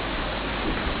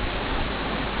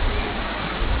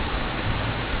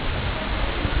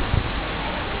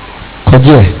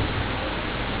agye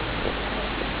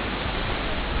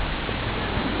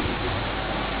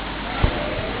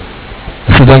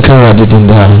sidan kan wade din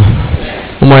da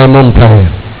kuma ai mun pai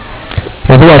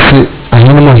yɛde wase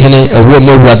ahene mo hene awura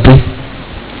mo awurade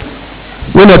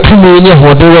wona tumi ne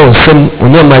hode wɔ nsɛm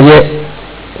onyama yɛ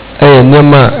ɛyɛ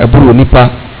nneɛma aburu nipa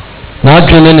na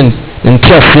adwene ne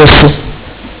nteaseɛ so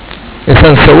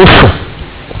ɛsan sɛ woso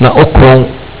na okron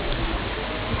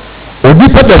obi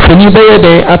padafani bɛyɛ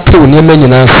dɛn atew nneɛma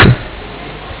nyinaa ase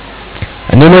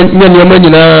nneɛma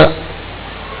nyinaa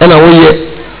ɛna woyɛ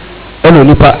ɛna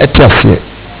onipa ɛte aseɛ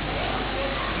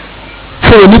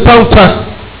sɛ onipa nkwa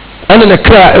ɛna ne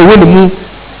kra ɛwɔ ne mu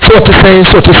sɛ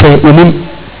ɔte sɛn onim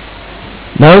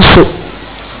nanso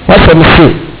wasɛm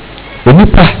se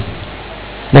onipa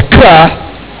ne kra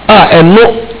a ɛno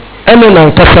ɛne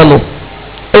nankasa no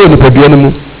ɛwɔ nipadua no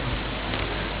mu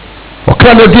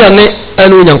ɔkra no aduane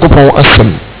ɛne onyankopɔn asɛm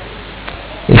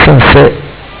ɛsiane sɛ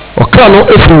ɔkra no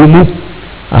ɛfiri wo mu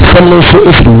asɛm no nso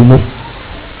ɛfiri wo mu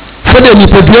sɛdeɛ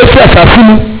nipadua ɛfiri asase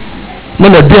mu na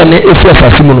n'aduane ɛfiri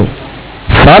asase mu no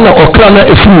saa na ɔkra no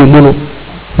ɛfiri wo mu no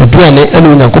aduane ɛne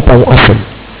onyankopɔn asɛm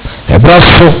ɛbra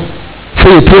so sɛ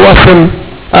yɛtie w'asɛm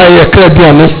a yɛkra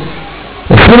aduane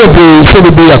ɛfiri bebree sɛ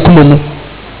bebree akoma mu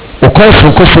ɔkwan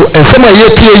soronko so nsɛm a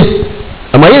yɛtie yi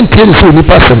ama yɛntie ne sɛ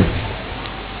onipa asɛm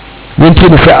yɛntie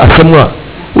ne sɛ asɛm a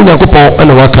onyankopɔn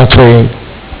ɛna waka kyerɛ yɛn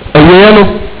ɛyɛyɛ no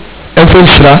ɛmfa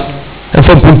nhyira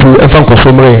ɛmfa mpuntu ɛmfa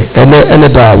nkɔsɔmmere ɛne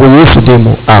da wɔ yesu din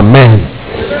mu amen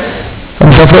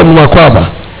abusafo mu akɔ aba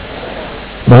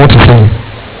na wɔte sɛ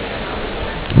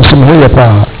nso me ho yɛ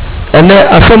paa ɛnɛ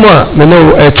asɛm a me ne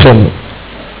wo ɛkyerɛ no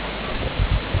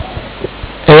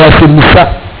ɛyɛ asɛmmisa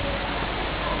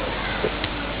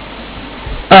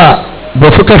a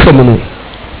bɔfo kasa mu no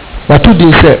wato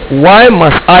din sɛ why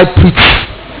must I preach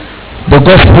the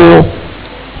gospel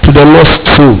to the lost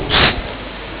souls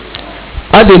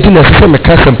ade nti na ɛsɛ sɛ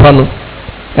meka asɛmpa no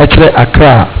ɛkyerɛ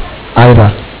akra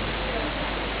ayera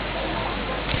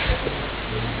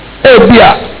ebia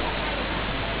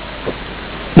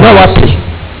na wate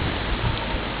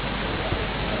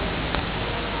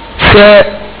sɛ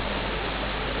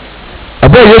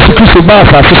abɔ yesu kristo baa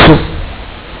asase so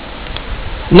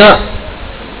na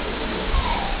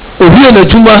owie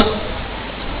n'adwuma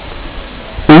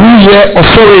owuyɛ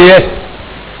ɔsɔreyɛ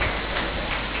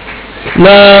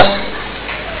na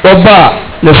ɔbaa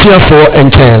n'asuafoɔ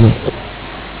nkyɛn no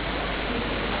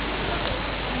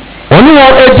ɔne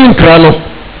wɔn adi nkra no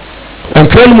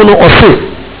nkra no mu no ɔse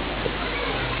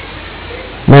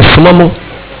mesoma mo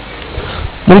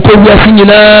monkɔ wiase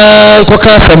nyinaa nkɔka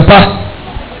asɛmpa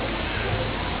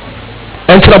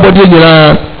ɛnkyerɛ abɔdeɛ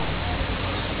nyinaa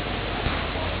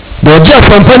na ɔgye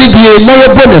asɛmpa no die na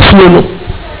yɛbɔ n'asuo no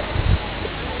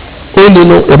ɔni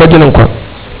no yɛbɛgye no nkwa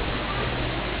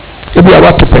ebi a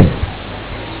wato pɛn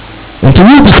nti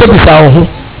wobisabisa wo ho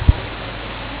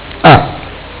a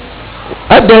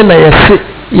adɛn na yɛse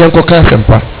yɛnkɔka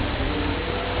asɛmpa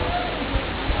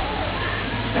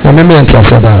na mema yɛ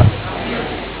nteaseɛ daa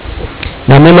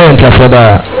na mema yɛ nteaseɛ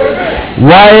daa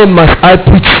why must I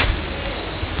preach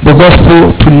the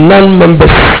gospel to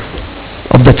non-members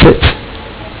of the church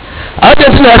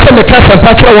adɛn nti na yɛsɛ meka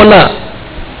asɛmpa kyerɛ wɔn a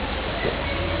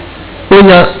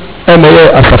onya ɛmɛyɛ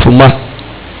asafomma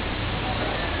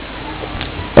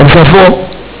abusafoɔ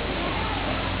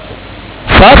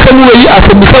saa asɛm wei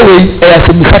asɛmmisa wei ɛyɛ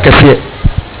asɛmmisa kɛseɛ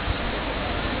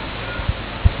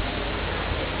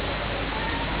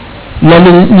na ne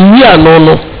yi ano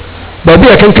no baabi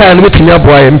a kenkan no bɛtumi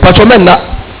aboa yɛ mpatwɔ mɛnna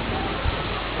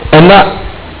ɛna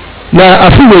na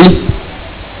afe wei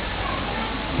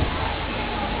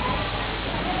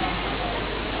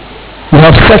we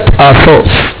have set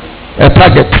ourselves a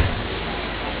target.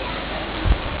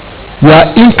 We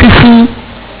are increasing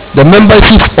the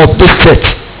membership of this church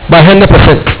by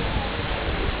 100%.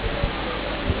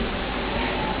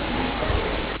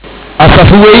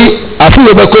 Asafuwei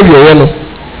afuwe bako wiye no.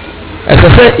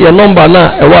 Esese ye number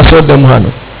na ewa so dem ha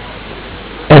no.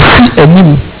 Esi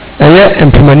anim eye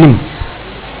empimanim.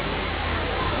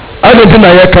 Adenti na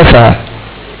ye kasa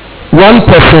one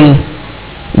person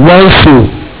one soul.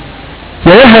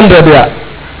 Ye 100 ya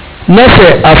na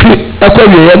sɛ afi ɛkɔ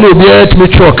wieyɛ na obiara tumi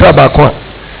twe ɔkra baako a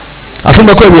afi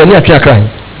bɛkɔ wieyɛ ne atwe akra he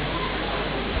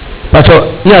patɔ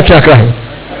ne atwe akra he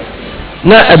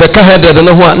na ɛbɛka 100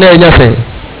 no ho a na ɛnya sɛ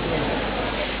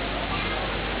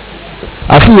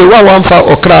afi wei wa wamfa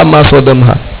ɔkra ama so dɛm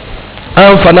ha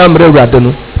amfa na mmerɛ awurade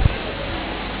no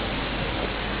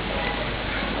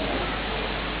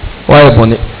wayɛ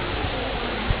bɔne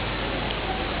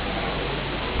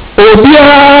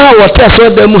obiara wɔte asɔ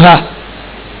dɛm ha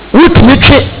wotumi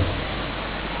twe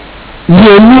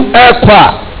yenu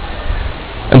ekwa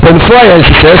mpanfo ya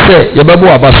nhyehyɛ yɛbɛbɔ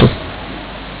aba so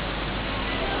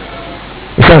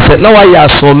sɛ na wa yɛ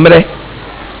asomre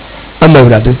ama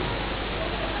Awurade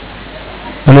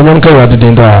ana nyam ka Awurade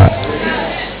den daa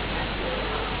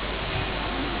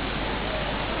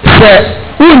sɛ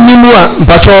wonnimu a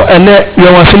mpatɔ ɛnɛ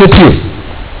yɛn wase no tie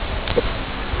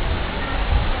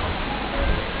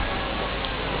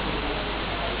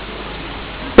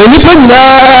onipa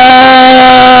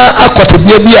nyinaa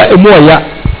akɔtebea bi a emu ɔya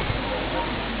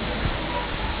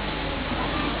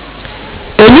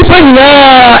onipa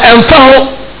nyinaa ɛmfa ho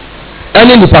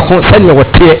ɛne nipa ko sɛnea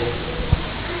wɔteɛ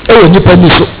ɛwɔ nipa ni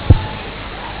so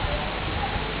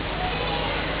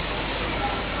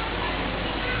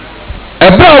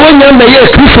ɛbɛ a wɔnya na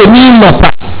yɛ Kristo ni mapa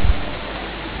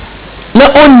na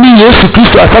ɔnni Yesu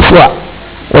Kristo asafo a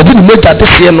wɔde ne mogya de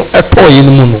seɛ no ɛtɔɔ yɛ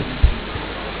no mu no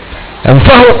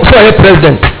ɛmfa ho sɛ ɔyɛ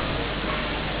president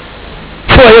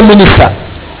sɛ ɔyɛ minister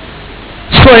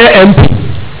sɛ ɔyɛ MP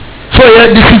sɛ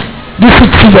ɔyɛ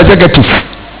district chief executive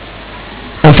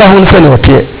ɛmfa ho sɛ ne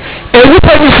ɔteɛ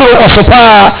enipa bi so ɔso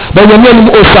paa bɛnyame anim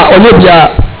osa ɔnyɛ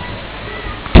biara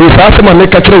te saa asɛm a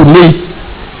meka kyerɛ wo nei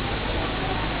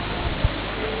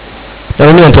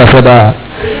ɛno ne ɔntasɛ daa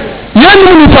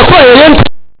yɛnim nipa ko a yɛyɛ nta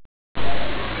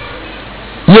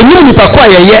yɛnim nipa ko a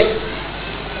yɛyɛ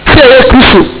sɛ yɛyɛ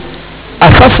Kristo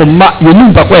asafo mma yɛnim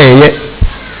nipa ko a yɛyɛ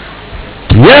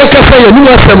yɛn kasa yɛnim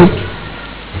asɛm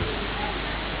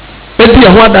ɛdi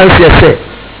yɛn ho adanseɛ sɛ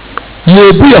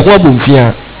yɛbu yɛn ho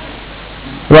abɔmfia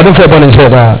Awurade mfa ɛbɔ ne nkyɛn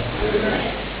daa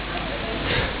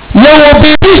yɛwɔ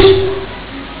biribi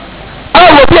a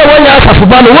wɔbi a wɔnyɛ asafo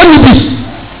ba no wɔnni bi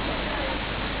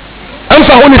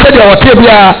ɛmfa ho ne sɛdeɛ wɔteɛ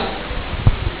biara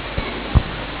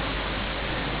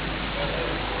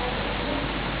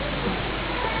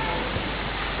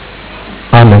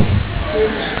amen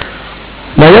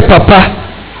na yɛ papa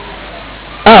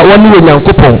a wɔne wɔ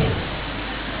Nyankopɔn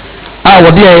a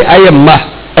wɔde ayɛ mma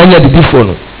ɛnyɛ didifoɔ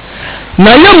no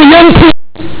na yɛ mu yɛnti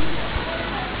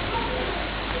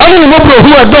ɔne ne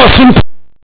mmɔborɔhu a dɔɔso nti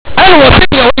ɛne wɔ sɛ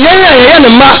yɛn a yɛyɛ ne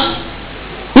mma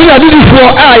ne didifoɔ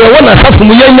a yɛwɔ n'asafo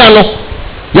mu yɛnya no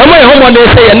yɛma yɛ ho mmɔden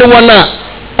sɛ yɛne wɔn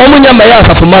a ɔmo nya ma yɛ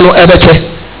asafo ma no ɛbɛkyɛ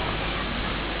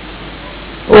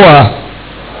owa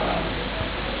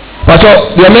patɔ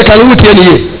deɛ mɛka no wotie ne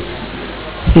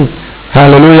ye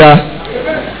hallelujah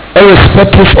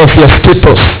irrespective of your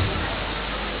status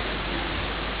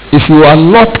if you are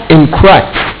not in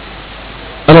Christ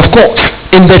and of course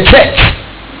in the church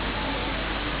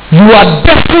you are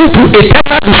destined to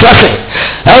eternal destruction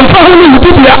ɛmfa ho ne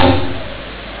wudibea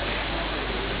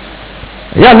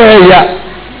ya na ɛya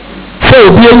sɛ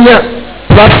obi anya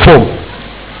platform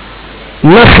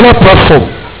national platform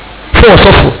sɛ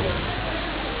ɔsɔfo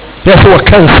yɛ sɛ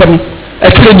wɔka nsɛm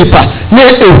ɛkyerɛ nipa na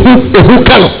ehu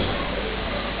ka no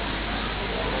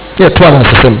yɛtoa no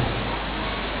asesɛm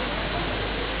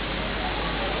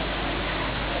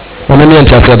ɔno ne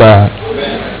yɛnte asɛ daa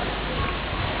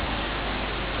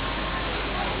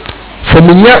sɛ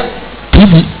menya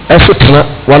TV ɛso tena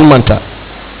 1 month a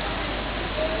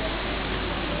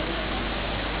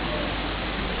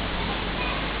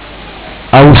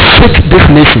I will shake this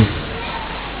nation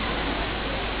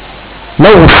na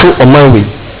wo so ɔman wei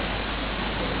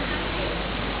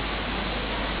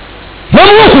na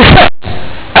mo hu sɛ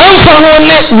ɛmfa ho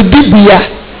ne wodibea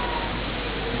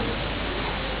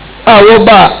a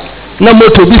wɔba na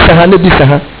moto bi sa ha ne bi sa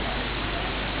ha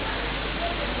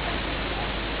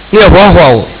ne ɛhoahoa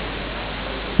wo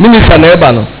minista na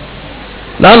ɛba no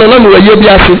na ano na mewɔ yɛ bi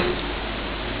ase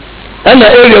ɛna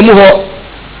area mu hɔ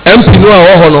MP no a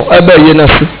wɔhɔ no ɛbɛ yɛ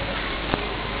n'ase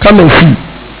come and see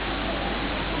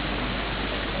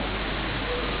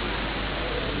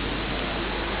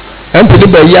MP no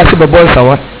bɛ yi ase bɛbɔ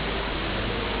nsawa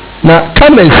na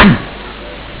come and see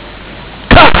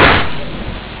tax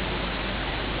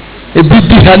ebi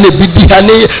di ha ne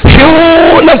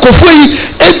hwee na nkɔfoɔ yi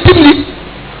edim ni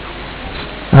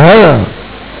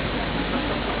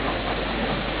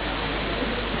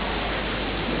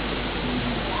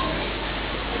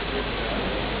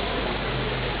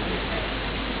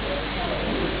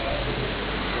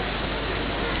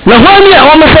na hɔ ni a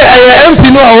wɔn sɛ ɛyɛ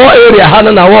MP no a wɔ area ha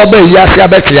no na wɔbɛ yi ase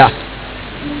abɛtia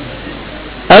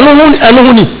ɛno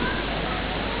ho ni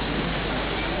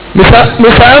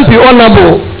Mr. MP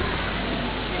honorable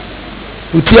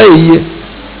otia yie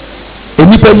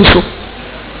enipa ni so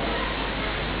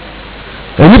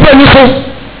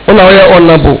ɔna ɔyɛ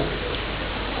honorable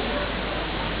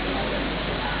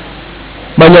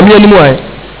banyame anim ayɛ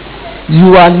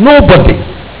you are nobody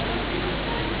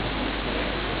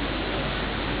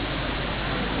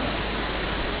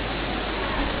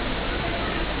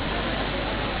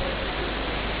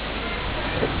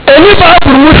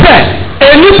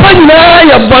nyinaa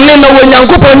yɛ bɔne na wɔ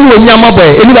nyankopɔn ne wɔ nyama bɔ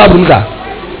ɛni ba abum sa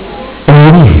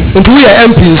nti woyɛ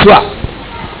MP nso a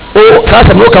o saa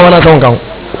sɛm no woka ho anasa wo nka ho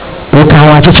woka ho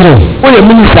akyekyere woyɛ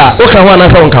minista woka ho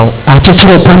anasa wo nka ho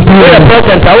akyekyere pampa woyɛ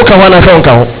president a woka ho anasa wo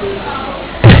nka ho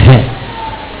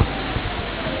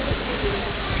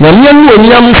na nyɛ no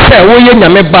onyam sɛ woyɛ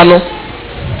nyame ba no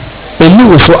ɛni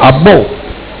wo so abɔ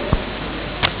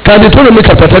ka Deuteronomy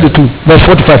chapter 32 verse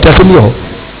 45 tɛsɛ mi hɔ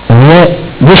ɛyɛ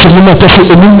yesu mu na tɛsɛ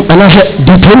ɛnim anasɛ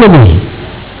Deuteronomy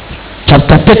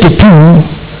chapter 32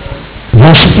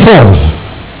 verse 4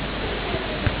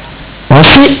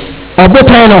 ɔsi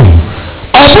ɔbotan no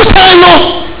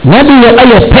na deɛ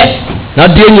ɛyɛ pɛ na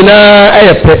deɛ nyinaa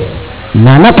ɛyɛ pɛ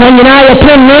na nakwan nyinaa yɛ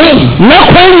pɛ ne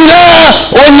nakwan nyinaa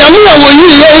onyame a wɔyi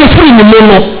yɛ efiri ne mu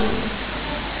no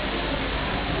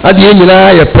adeɛ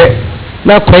nyinaa yɛ pɛ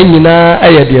nakwan nyinaa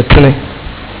ɛyɛ deɛ tene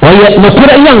wɔyɛ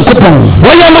nokora nyankopɔn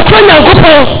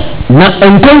na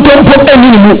nkontompo ɛni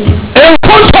ne mu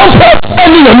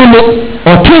ɛni ne mu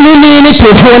ɔtene ne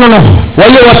tefoɔ no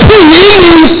wɔyɛ ɔtene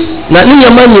na ne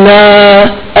nyama nyinaa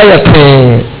ɛyɛ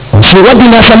tee ɔsi wɔdi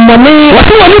na sɛmmɔne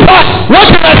wɔsi wɔ nipa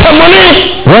wɔdi na sɛmmɔne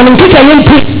wɔn nkita yɛ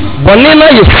nti bɔne na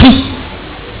yɛ fi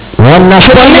wɔn na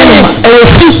so bɔne ɛyɛ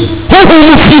fi huhu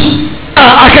mu fi a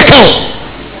akeka o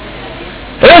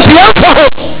ɛyɛ yɛmfa ho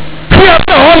fi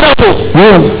afɛ hɔ na so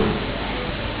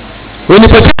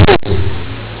onipa titi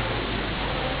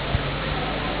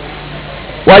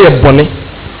wɔayɛ bɔne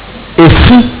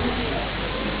efi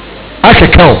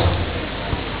akeka o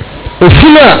efi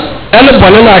no a ɛne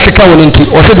bɔne no akeka wɔ no nti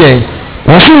ɔse deɛ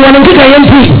ɔse wɔn nkeka yɛ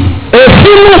nti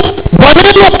efi no bɔne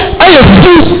no ayɛ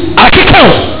fi akeka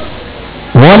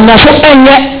wo wɔn na so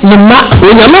ɛnyɛ ne ma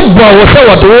onyame bɔ wo sɛ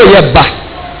wɔde wo yɛ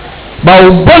ba wo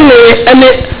bɔne ɛne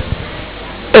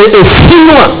efi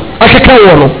no a akeka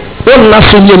wɔ no wɔn na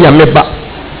so nyɛ nyame ba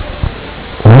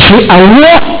ɔse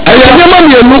awoɔ ɛyɛ nneɛma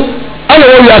mmienu ɛna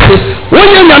wɔ wiase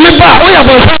wonyɛ nyame ba a woyɛ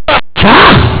bɔnsa ba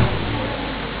saa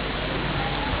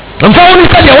mfa wo ne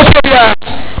sɛdeɛ woteɛ biara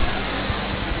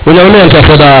onyame ne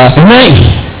yɛnkyɛ daa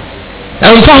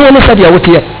mfa ho ne sɛdeɛ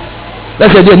woteɛ na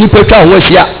sɛ deɛ nnipa twa ho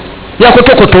ahyia ne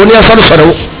yɛkotokoto ne yɛsɔresɔre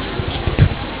wo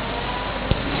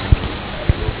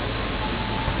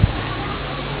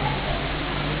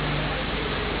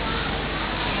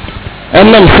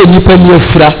ɛnam sɛ nnipa mu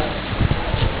afira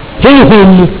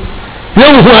honhom mu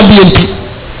yɛnhu adeɛ nti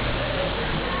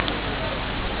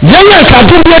yɛnyɛ nka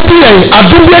adomdeɛ di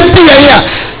yɛn a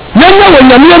yɛnyɛ wɔ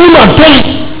nyame anim adom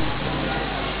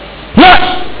na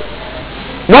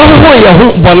wɔahoho yɛ ho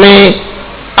bɔne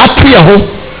ate yɛ ho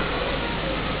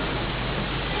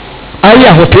ayɛ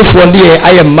ahotefoɔ ne yɛ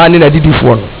ayɛ mmaa ne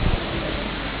n'adidifoɔ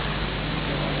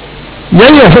no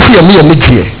yɛnyɛ ɛsɛ sɛ yɛmo yɛ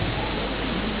megyeɛ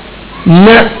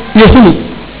na yɛhunu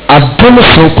adom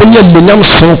sonko ne anuonyam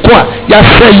sonko a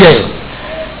yɛasɛ yɛn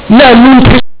na ɛno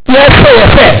nti yɛsɛ yɛ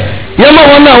sɛ yɛma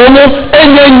wɔn a wɔn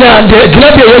nya deɛ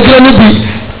gyinabea yɛgyina no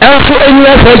bi ɛnso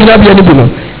ɛnyina saa gyinabea no bi no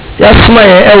yɛasoma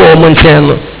yɛn ɛwɔ wɔn nkyɛn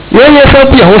no yɛnyɛ sɛ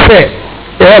bi ho sɛ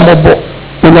ɛyɛ mmɔbɔ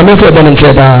onyame nso ɛbɔ no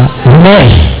nkyɛn daa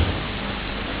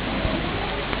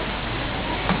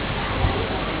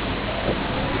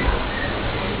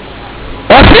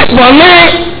ɔse bɔne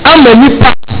ama nipa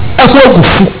ɛho agu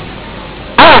fu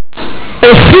a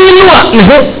efi no a ne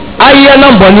ho ayɛ na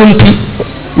bɔne nti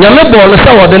nyame bɔɔ no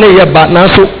sɛ wɔde ne yɛ ba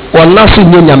nanso wɔna so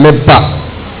nyɛ nyame ba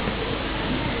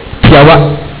tiawa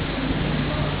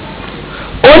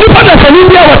onipa dasani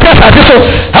bi a wɔte asase so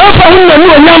ɛmfa ho na ne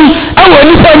onyam awɔ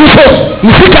nipa ani so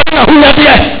ne sika ne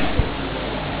ahonyadeɛ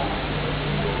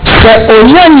sɛ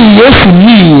onya ne yesu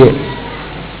yiiɛ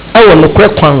ɛwɔ nokorɛ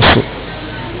kwan so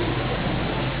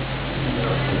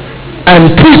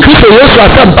anti kristo yesu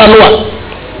asɛmpa no a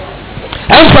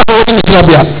ɛmfa ho ne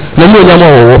tenabea na ne onyam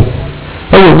awɔwɔ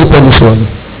ɛwɔ nipa ani so no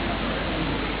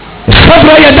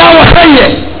sabra yɛ da wɔ sɛ yɛ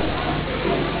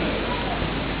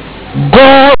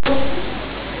God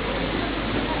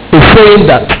is saying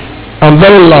that I'm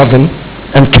very loving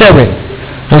and caring,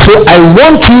 and so I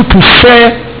want you to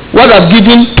share what I've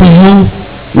given to you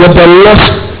with the lost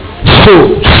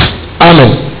souls.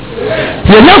 Amen.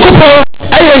 Yɛnyankopɔn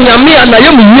ɛyɛ nyame a na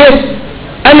yɛ mu yie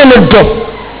ɛne ne dɔ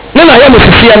ne na yɛ mu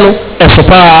sisia no ɛso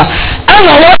paa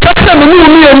ɛna wɔka sɛ me ne wo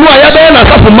mmienu a yɛbɛyɛ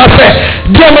n'asafo ma sɛ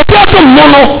deɛ mede atom mo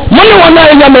no mo ne wɔn a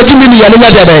ɛnya m'agye me ne yɛ no nya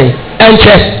deɛ bɛn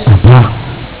ɛnkyɛ.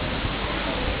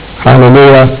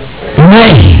 Hallelujah.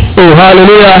 Amen. Oh,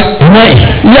 hallelujah. Amen.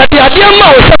 Yɛde adeɛ ma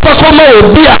wo sɛ fakɔ ma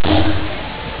obi a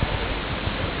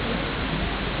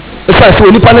ɛsiane sɛ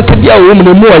onipa no te deɛ a wɔwɔ mu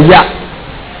no mu ɔya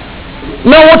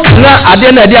na wotena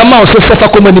adeɛ na ɛde ama wo sɛ sɛ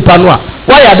fakɔ ma nipa no a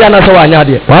woayɛ adeɛ anaasɛ woanyɛ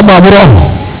adeɛ waba aborɔ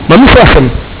ma me sɛ asɛm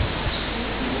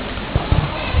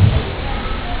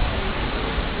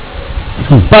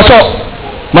Paso,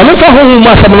 Mamma who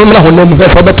must have known who knows her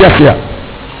for Tiasia.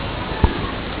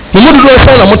 You would do a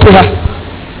son of Motiha.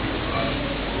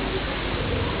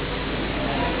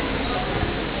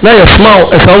 Now your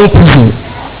smile is our own prison.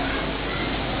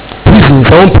 Prison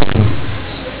is our own prison.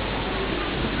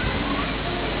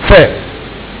 Fair.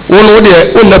 One of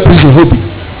the only prison hobby.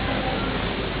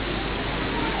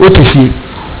 What is he?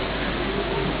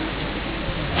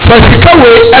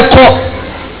 Fasikawe echo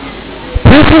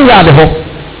prison yard ho.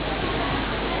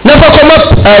 Never come up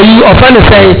you offend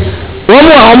say one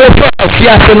more almost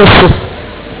fiase no so.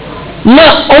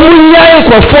 Na omunya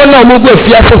enkofo na omugbo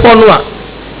fiase ho no a.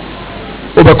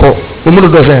 Obeko omudo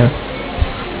do say.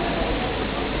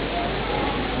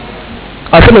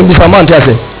 Ase me bisa man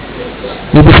tiase.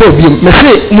 Me bisa obi me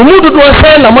say mumu do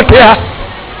say na mote ha.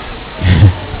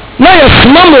 Na ya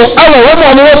smamo awo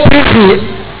wo mo prison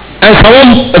and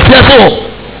some fiase ho.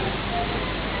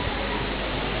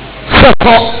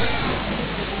 Sako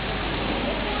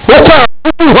wokwa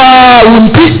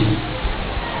wunti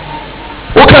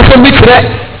woka so bitre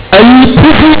ayi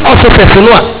prison officers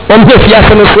no a won be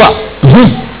fiase no so a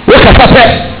woka sape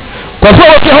ko so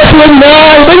wo fi hosi wani na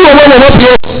be yi wo no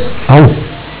pie awo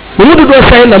mu do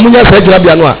say na munya sa gira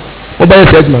bia no a wo ba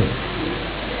yes adman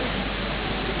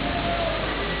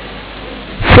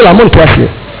sala mon twase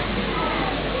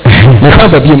ne sa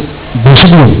ba biem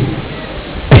busubu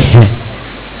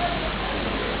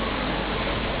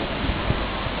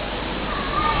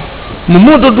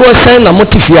mumu dodo san na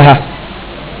motifia ha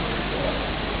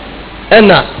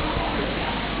ena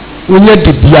wonya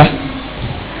dibia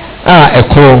a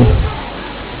ekro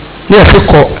ne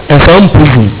afiko ensam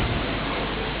prison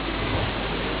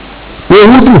wo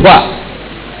hudu ha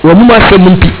wo mu asem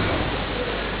mpi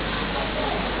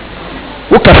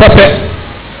wo kafape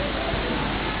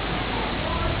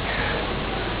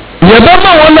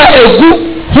yebama wona egu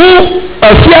hu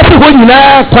afiase ho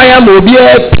nyina kwaya ma obi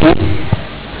api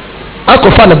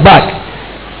akofa na bag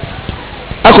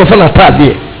akofa na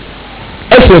tade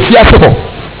efe fiase ho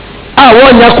a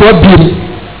wonya ko biem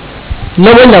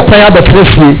na wonya kwan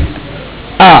abetrefie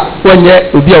a wonye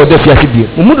obi a wode fiase biem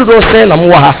mu dodo sen na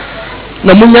mo ha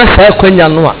na munya sa kwanya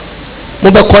no a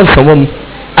mo be konsawom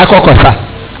akokosa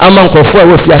ama nkofo a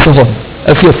wo fiase ho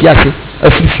fiase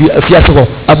fiase ho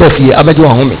abafie abeje ho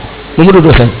home mu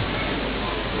dodo sen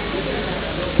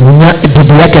munya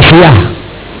edibia kafia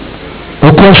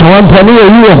okon so wan pani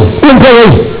yiwo unpewe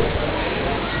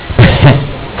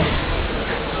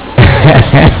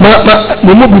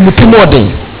mumu bumutimo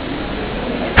odin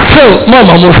so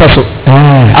mama mo faso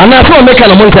ana so make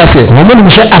na mo ntase mo mo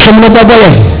mi se asem no baboye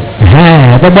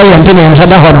baboye ntene en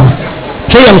sada hono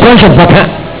ke yan concept papa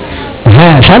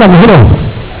sana mo hono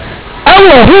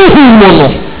awo huhu mo no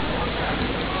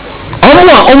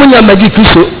omo wa omunya magi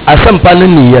kristo asempa no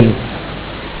niyen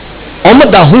omo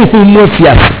da huhu mo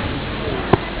fiase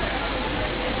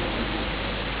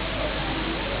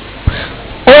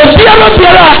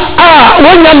biara a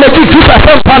wonya magi kristo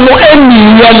asempa no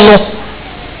eniyen no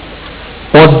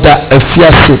oda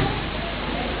afiase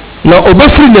na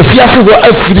obefiri na fiase ho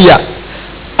afiri a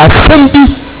asem bi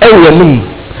ewanum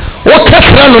wo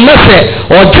kakra no na se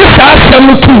oje sa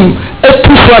asem tu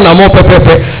etu so na mo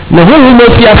pepepe na ho hu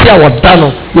no fiase a woda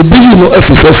no obi no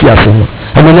afisa fiase no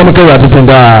amanyam ka wade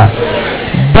tenda.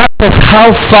 That is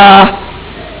how far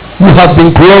you have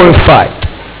been glorified.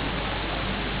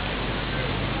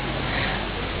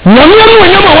 Nyamia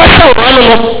wanyama wasa wano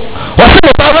no wasa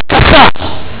baba kasa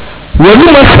wani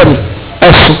masam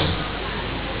eso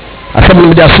asam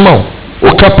ni dia sma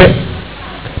o kape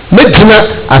medina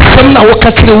asam na wo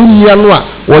kakere wunia no a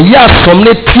wo ya asom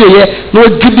ne tieye na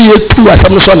ogidi etu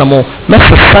asam no so na mo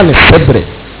mesesa ne sebre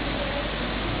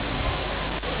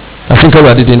asinka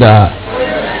wadi dinda.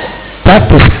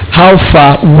 That is how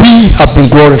far we have been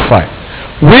glorified.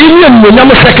 We need to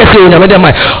know secretary on your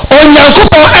mind. On your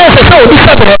couple, I say, so be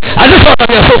separate. I just want to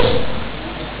be so.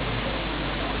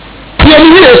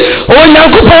 Clearly, on your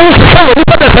couple, so be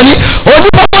separate. On the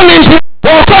couple, on the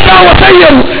couple, what I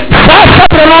am,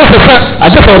 separate. I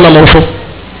just want to know so.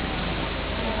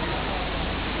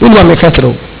 We want to make it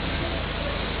through.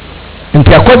 And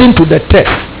according to the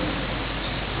text,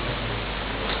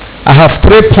 I have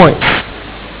 3 points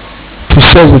to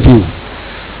share with you.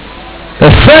 The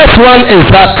first one is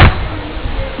that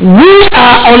we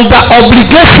are under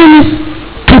obligation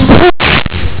to preach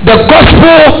the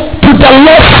gospel to the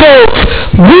lost souls.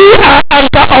 We are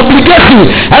under obligation.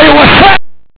 And it was said,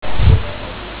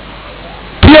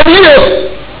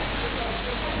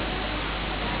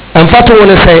 in fact, I want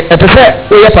to say, it is said,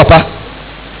 oh yeah, Papa,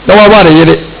 no one want to hear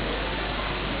it.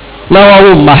 Now I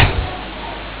will ma.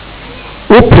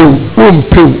 Open,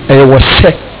 mpew ɛyɛ wɔ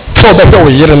hyɛ sɛ ɔbɛhwɛ wo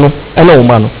yere no ɛne wo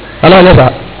ma no anaa nyɛ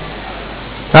saa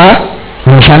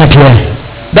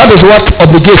that is what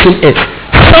obligation is.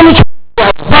 Something you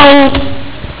are bound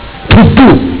to do.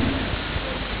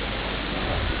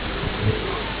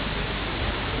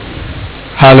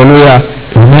 Hallelujah.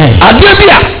 Amen.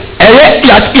 Adebia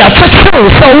ya cheche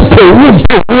so upe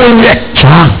wunye.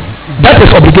 That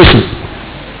is obligation.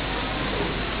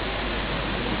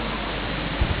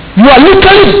 You are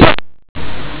literally bound.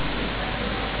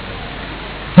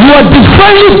 You are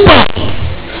divinely bound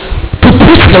to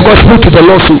preach the gospel to the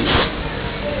lost souls.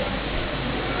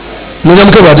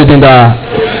 Nonyam ke wade din da.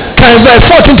 Kan verse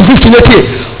 14 to 15 etie.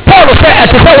 Paul say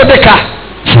etese wo de ka.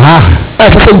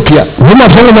 Etese utia. Wo ma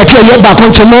fo ma tie ye ba ko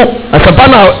nchemo asapa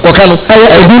na wo ka no.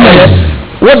 Edu na ye.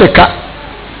 Wo de ka.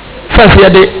 Fancy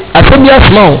de asemi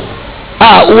asma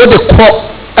wo de ko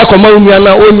ekoma onua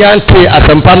na onya nte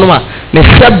asampa no a ne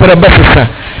hyebre besesa.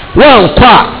 Wo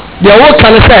ankwa de wo ka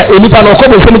ne say onipa no ko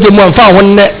bo nsem gemu amfa ho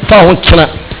ne fa ho kyena.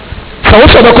 Sa wo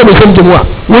so be ko bo nsem gemu a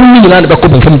wo ni nyina ne be ko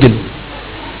bo nsem gemu.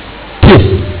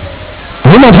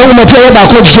 Wọ́n fẹ́ wọ́n ti ẹ̀yẹ́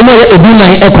baako ṣiṣẹ́ mọ́ ẹ̀dú náà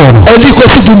ẹ̀kọ́ ọ̀nà. Ẹ̀dí kò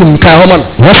sí dùn nǹka ẹ̀họ́ mọ́.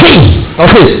 Wọ́n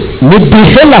ní di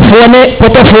hélàfoɔ ní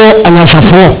pọ́tọ́foɔ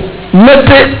anyansafoɔ.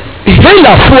 Mẹ́tẹ́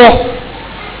hélàfoɔ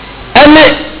ẹni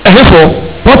ẹ̀hẹ́foɔ.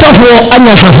 Pọ́tọ́foɔ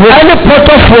anyansafoɔ. Ẹni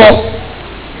pọ́tọ́foɔ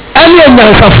ẹni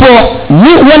ẹ̀nyansafoɔ.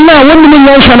 Ní wọn náà wọ́n mímú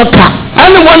nyansa no ka.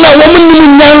 Ẹni wọn náà wọ́n mímú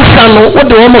nyansa no wọ́n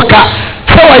de wọ́n ka.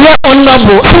 Sọ wọ́n yẹ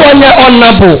ọ̀nàbò sọ wọ́n yẹ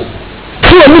ọ̀nàbò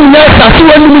sọ wọ́n mímú nyansa sọ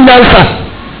wọ́n mímú nyansa.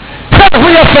 Who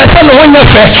you first and when you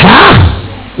first,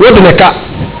 what do you cut?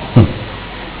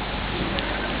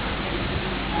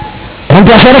 And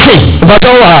that's everything. But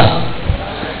oh,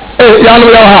 yeah,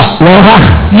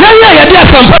 dear,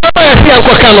 some people are here.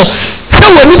 Kokano. So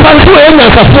when you pass through a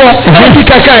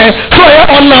so you're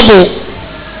honorable.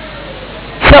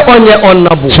 So on your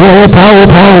honorable. So power.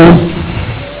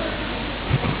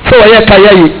 So I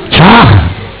kaya.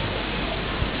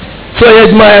 So I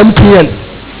my MTN.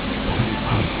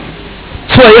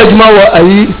 So I adwuma wɔ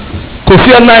ayi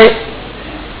Kofi Annan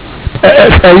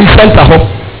ayi center hɔ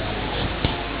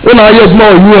wɔn a ayɛ adwuma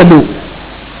wɔ UNO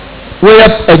wɔyɛ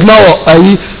adwuma wɔ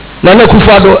ayi Nana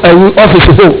Akufo-Addo ayi office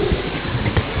hɔ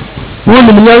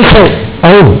wɔnim nyansaw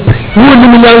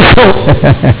wɔnim nyansaw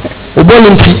ɔbɔ ne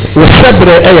nti wɔhyɛ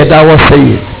berɛ ɛyɛ daa wɔsɛ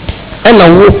yie ɛna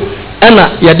wo ɛna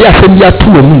yɛde asɛm bi ato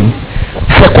wɔ mu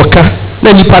sɛ kɔka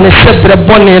na nipa ne hyɛ berɛ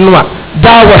bɔne no a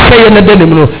daa wɔsɛ yɛ ne da ne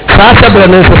mu no saa hyɛ berɛ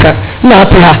no nsesa na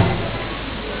ate ha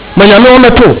manyame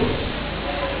wɔmɛto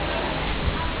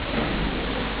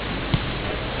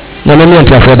nyame ne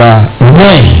yɛnte asɛ daa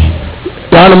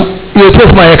yɛanom yɛtie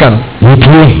fuma yɛka no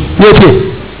yɛtie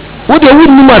wode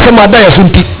wonnim asɛm ada yɛ so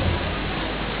nti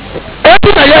ɛti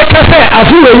na yɛka sɛ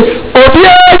afe wei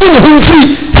obiara gye ne ho mfiri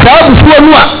saa abufuo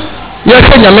no a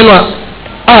yɛhwɛ nyame no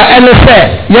a ɛne sɛ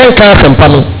yɛnka asɛmpa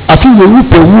no afe wei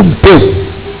wopɛ wu mpew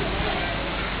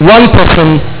 1 person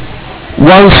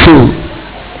 1 soul.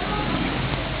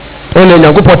 Only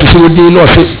Nyankopɔn to see di no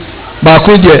se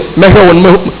baako deɛ mɛhwɛ wɔn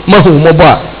mahu mmɔbɔ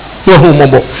a mahu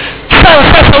mmɔbɔ sɛ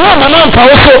wɔn ma na mfa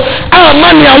wo so a ma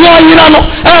nea wɔnyera no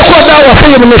ɛkɔ da wɔ sɛ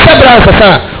yɛ ne sɛ bra asasa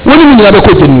a wɔne mu nyina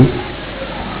bɛkɔ gyenu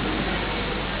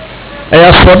ɛyɛ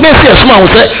asɔde sɛ ɛsoma wo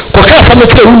sɛ kɔka asɛm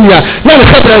kyerɛ wo nua na ne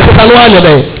sɛ bra asasa no anyɛ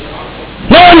dɛn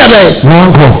na wɔnyɛ dɛn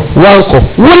wankɔ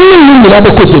wɔne mu nyina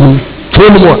bɛkɔ gyenu sɛ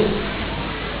wɔne mu a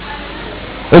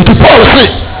nti Paul se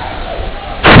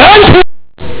saa nti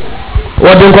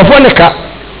wɔde nkɔfoɔ ne ka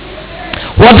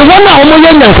wɔde wɔn a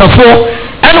wɔyɛ nyansafoɔ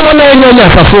ɛne wɔn a yɛnyɛ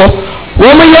nyansafoɔ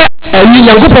wɔn yɛ ayi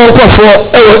Nyankopɔn nkɔfoɔ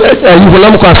ɛwɔ ayi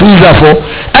honam kɔ aso Israelfoɔ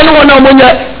ɛne wɔn a wɔyɛ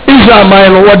Israel man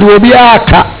no wɔde obi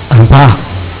aka ampa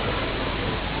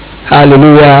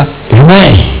hallelujah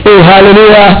amen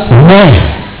hallelujah amen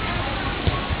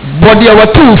bɔde a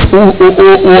wɔte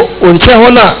o nkyɛn hɔ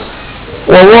na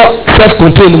wɔwɔ self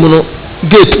contained mu no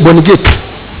gate bɔne gate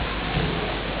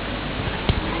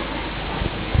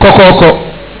kɔkɔɔkɔ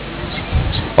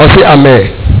ɔsi amɛ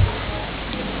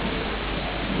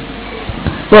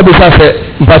na ɔbisa sɛ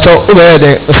mpatsɔ wobɛyɛ dɛ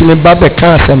ɔsi mi ba bɛka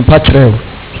asɛmpa kyerɛ o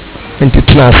nti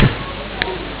tena ase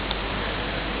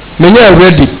menyɛ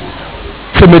ready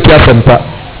sɛ meti asɛmpa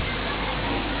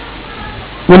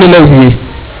wone na wie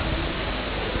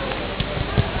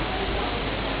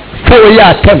sɛ woyɛ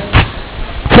attempt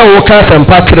sɛ woka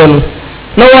asɛmpa kyerɛ no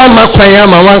na woama kwan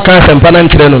ama woanka asɛmpa no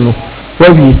nkyerɛ no no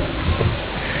wawie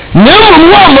na mmom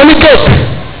wo amɔne gate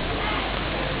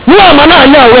wo ama no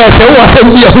anyɛ awɛ sɛ wo asɛm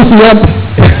bi a wohia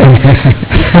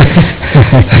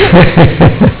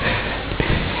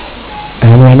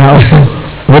ɛna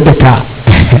wode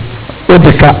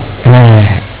ka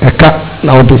ɛka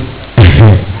na wode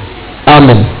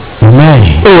amen amen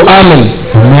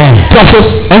amen. Tɔfo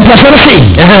ɛnfɔfo no se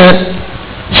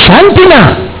saa nti na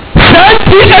saa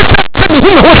nti ɛsɛ sɛ mehu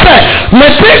me ho sɛ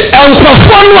mede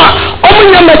nkurɔfoɔ no a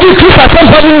ɔmonyɛ magye kristo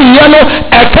asɛmpa no nyia no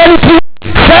ɛka nti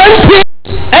saa nti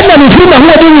ɛna mefiri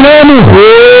m'ahoɔden nyinaa mu.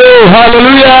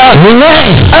 hallelujah.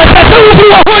 ɛsɛ sɛ wofiri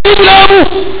w'ahoɔden nyinaa mu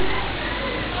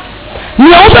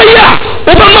nea wobɛyɛ a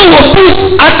wobɛma wɔ bi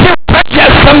ate pagye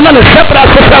asɛm na ne sɛbrɛ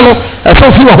asesa no ɛsɛ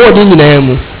wofiri w'ahoɔden nyinaa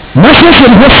mu. masiesie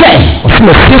me ho sɛ ɔsɛ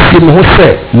masiesie me ho sɛ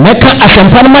mɛka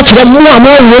asɛmpa no makyerɛ mo a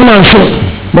mowɔ Roma nso.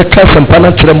 mɛka asɛmpa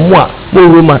no kyerɛ mo a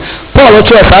mowɔ Roma. Paul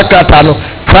ɔkyerɛ saa krataa no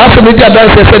saa asɛm no di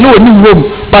adanseɛ sɛ ne ɔni Rome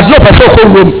but ne ɔpɛ sɛ ɔkɔ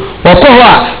Rome. ɔkɔ hɔ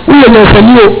a woyɛ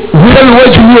nyansani o sɛ ne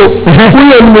wɔagyi o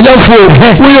woyɛ animonyamfo o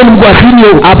woyɛ animguaseni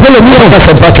o apolo ne yɛ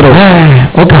asɛmpa kyerɛ o.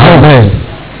 amen.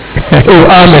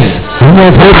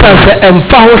 ɛsiane sɛ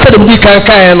ɛmfa ho sɛ dem di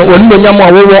kankaeɛ no ɔnimonyam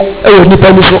a wowɔ ɛwɔ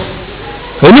nnipa mu so.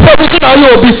 onipa bi so na ɔyɛ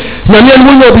obi nyame anim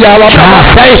wonyɛ obiara waba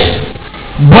asɛe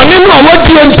bɔne no a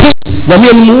wɔdeɛ nti nyame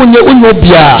anim wonyɛ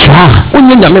obiara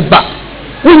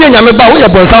wonyɛ nyame ba woyɛ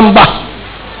bɔnsam ba.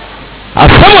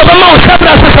 asɛm a ɔbɛma wo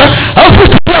sɛbrɛ sesa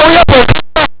afiri a woyɛ bɔnsam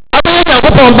ba abɛyɛ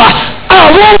nyankopɔn ba a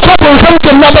wonkɔ bɔnsam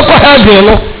gyam na bɛkɔ heaven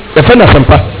no yɛfɛ no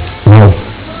asɛmpa.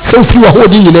 sɛ wofiri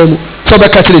w'ahoɔden nyinaa mu sɛ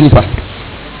wobɛka kyerɛ nnipa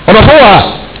ɔnɔfo a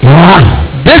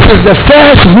this is the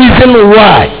first reason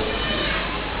why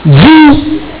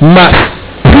you must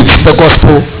preach the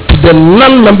gospel to the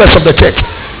non-members of the church.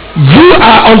 You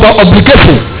are under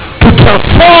obligation to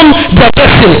transform their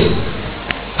destiny.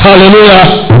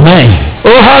 Hallelujah. Amen.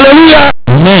 Oh, hallelujah.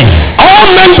 Amen. All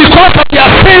men, because of their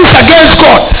sins against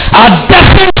God, are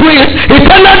destined to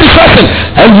eternal destruction,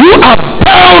 and you are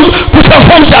bound to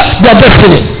transform their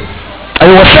destiny. And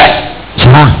you will say,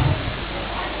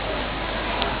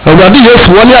 Awurade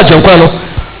Yesu wɔne agyenkwa no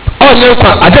ɔnyɛ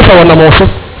nkwa agye sɛ wɔnam wo so.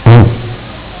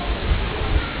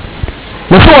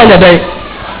 Wɔsɛ wɔnyɛ dɛn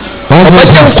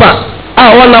ɔbɛgye nkwa a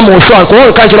wɔnam wo so a nkɔ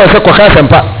wɔnka kyerɛ wo sɛ kɔka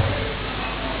asɛmpa.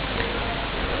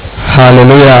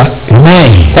 Hallelujah.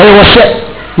 Amen. ɛyɛ wɔhyɛ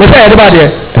me sɛ yɛde ba adeɛ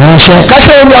ka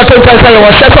kyerɛ wo nua kenkan sɛ yɛ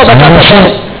wɔhyɛ sɛ ɔbɛka asɛmpa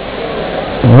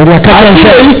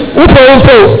wopɛ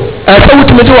ɛsɛ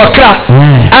wotumi de wɔkra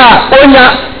a ɔnya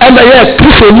ɛbɛyɛ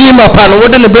kristoni ma pa no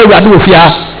wode ne bɛ Awurade wɔ fie ha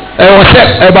ɛyɛ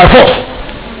wɔhyɛ by force.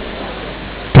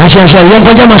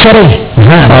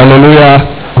 Hallelujah.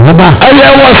 ɛyɛ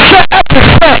wɔhyɛ ɛte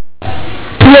sɛ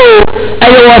tio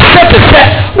ɛyɛ wɔhyɛ te sɛ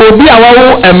obi a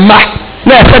wawo ɛma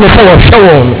na ɛsɛ ne sɛ wɔhwɛ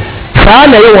wɔn no saa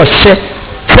na ɛyɛ wɔhyɛ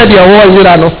sɛdeɛ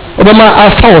wɔyera no ɔbɛma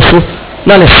afa wɔ so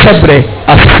na ne hyɛbrɛ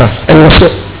asesa ɛwɔ so.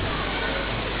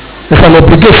 It's an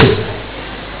obligation.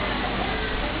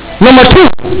 Number 2,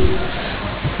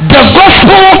 the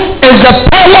gospel is the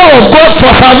power of God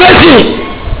for salvation.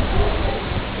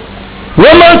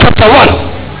 Romans chapter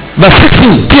 1 verse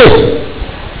 16.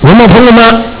 Roman fonoma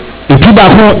eti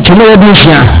baako kyɛnɛ yɛ bi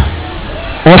nhyia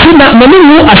ɔsi na mɛmi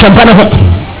wu asɛmpa no ho.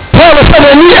 Paul sɛ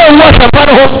n'ani ewu asɛmpa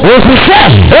no ho.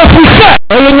 Efisɛ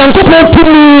ɛyɛ Nyankopɔn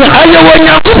tumi ɛyɛ wɔ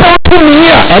Nyankopɔn tumi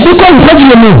a ɛde kɔ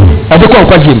nkwagye mu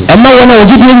ɛma wɔn a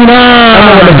wɔgyidie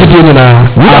nyinaa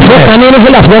wulafoɔ kane ne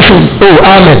helafoɔ so. Oh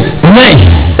amen. Amen.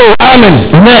 Oh amen.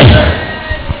 Amen.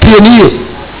 Tie ni yie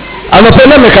anɔpɛ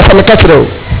na meka kyerɛ o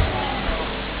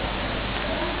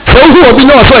sɛ wohu obi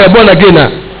na ɔsɛ ɔyɛ born again a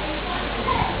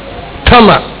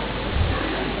kama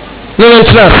ne no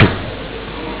ntena ase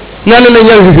na ne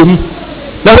nyɛ nhwehwɛmu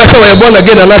na hwɛ sɛ ɔyɛ born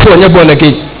again anaasɛ ɔnyɛ born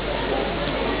again.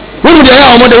 wonim deɛ ɛyɛ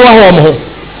a ɔmode woahɔ ɔmo ho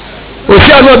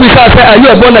ohyia no obisa sɛ are you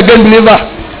a born again believer?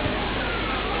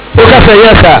 woka sɛ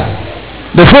yes a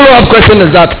the follow up question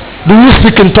is that do you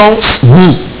speak in tongues?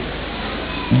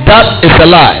 That is a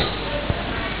lie.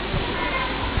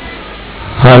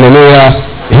 Hallelujah.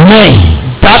 Amen.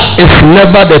 That is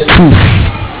never the truth.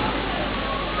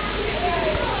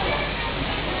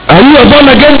 Are you a born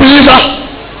again believer?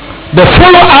 The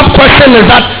follow up question is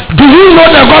that do you know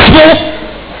the gospel?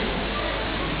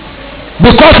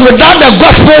 Because without the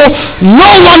gospel no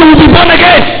one will be born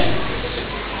again.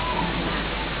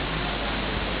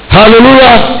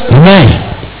 Hallelujah. Amen.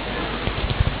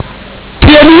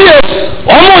 Tieniye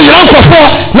ọmọ yẹn nkọfọ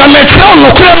na mẹtẹ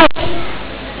ọnukura no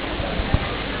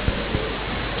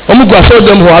ọmọ gu asọ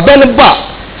dẹm hɔ abẹni ba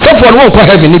sọfọ no wọn kɔ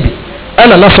heaven níbi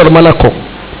ɛna n'asọrọma n'akɔ.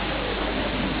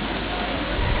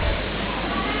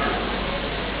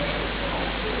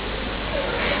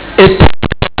 It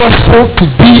is possible to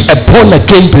be a born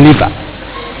again believer.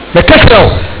 Mẹkẹ kyerɛ o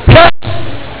hwɛ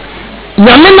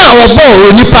nyame na ɔbɔ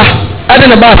onipa ɛde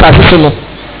ne ba asase so no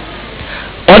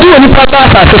ɔde onipa ba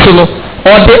asase so no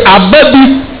ɔde aba bi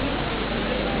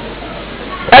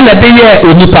ɛna de yɛ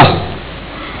onipa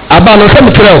aba no sɛ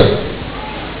mekyerɛ o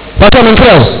wɔtɔ no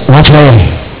nkyerɛ o wɔkyerɛ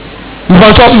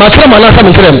mfanso makyerɛ mu anaasɛ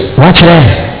menkyerɛ mu wakyerɛ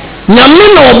nyame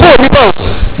na ɔbɔɔ nipa o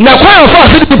na kwan a ɔfa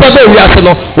ase de nipa bɛɛ wiase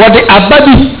no wɔde aba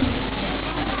bi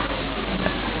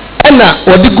ɛna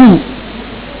wɔde gu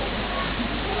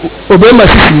obɛɛma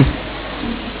sisi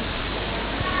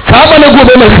saa aba no gu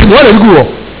obɛɛma sisi mu wɔn na gu wɔ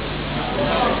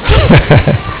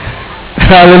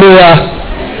hallelujah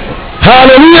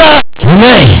hallelujah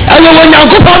amen ɛyɛ wɔ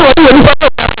nyankopɔn na ɔde wɔ nipa bɛɛ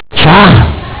wiase saa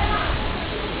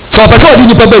sɛ ɔpɛ sɛ ɔde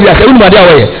nipa bɛɛ wiase ɛwɔ nimadeɛ a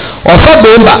wɔyɛ ɔfa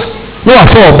bɛɛma na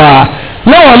wafa ɔbaa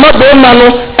na wama bɛɛma no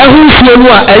ɛho nsuo no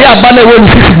a ɛyɛ aba na ɛwɔ ne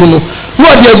sisi mu no na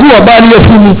ɔde agu ɔbaa no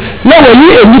yɛfu mu na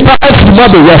wɔyi nipa afiri mu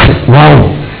abɛwi ase wow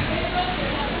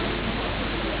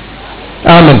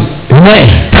amen amen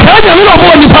saa nyame na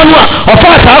ɔbɔɔ nipa no a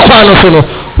ɔfaa saa kwan no so no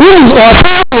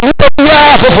ɔsan bɔ nipa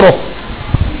biara foforɔ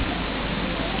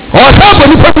ɔsan bɔ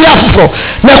nipa biara foforɔ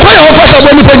na kwan a wɔfa sɛ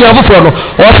ɔbɔ nipa nyinaa foforɔ no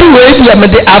ɔse wei deɛ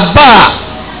mede aba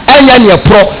a ɛnyɛ neɛ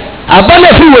porɔ aba no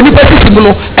afiri wɔ nipa sisi mu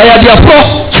no ɛyɛ deɛ porɔ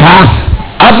saa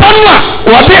aba no a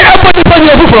wɔde ɛbɔ nipa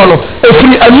nyinaa foforɔ no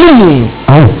ɛfiri anumu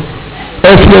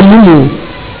ɛfiri anumu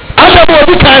adamu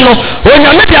ɔdi kan no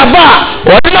onyame de aba a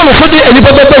ɔde nam so de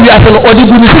nipa bɛbɛ wiase no ɔde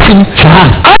gu ne sisi mu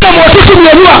adamu ɔte so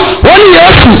mmienu a wɔne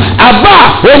yesu aba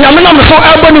a onyame nam so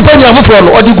ɛbɔ nipa nyinaa foforɔ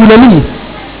no ɔde gu n'anim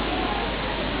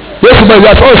yesu bɛ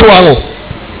wiase ɔyɛ so wɔn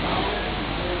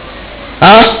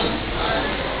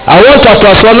àwọn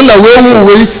ntoatoasoɔ no na weewu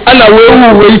wei ɛna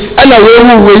weewu wei ɛna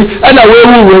weewu wei ɛna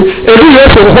weewu wei ebi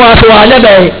yesu nko ase wanyɛ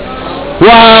dɛn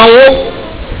wanwo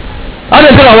ɔne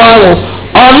nti na wanwo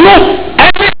ɔno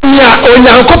ɛne nea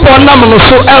onyankopɔn nam no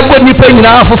so ɛbɔ nipa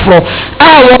nyinaa foforɔ a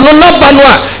wɔno naba no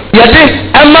a yɛde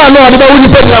ɛmaa no a ɔde bɛwo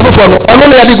nipa nyinaa foforɔ no ɔno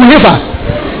no yɛde gu nifa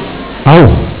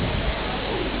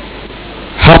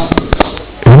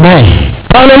amen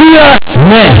hallelujah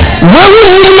amen weewu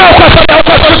wuli na ɔkɔsɔre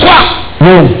kwa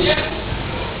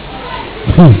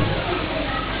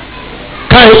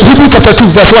kan Hebrew chapter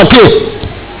 2 verse 1 tie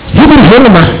Hebrew fo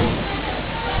noma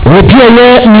obi a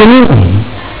yɛ mmienu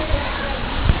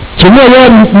kyɛmu a yɛ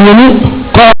mmienu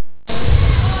kɔ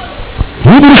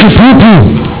Hebrew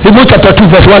 2 Hebrew chapter 2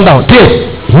 verse 1 down tie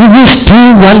Hebrew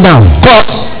 2:1 down kɔ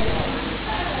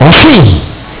ɔse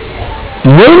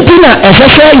wei nti na ɛsɛ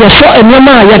sɛ yɛsɔ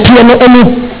nneɛma a yɛteɛ no amu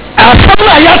asɛm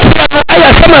a yɛateɛ no ɛyɛ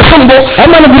asɛm asombo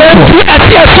ɛma no bi nti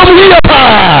ɛte ɛsom yie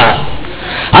paa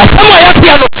asɛm a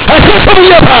yɛateɛ no ɛte ɛsom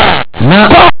yie paa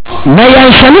na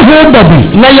yɛnhyɛne ho da bi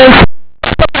na yɛnhyɛ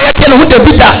asɛm a yɛateɛ no ho da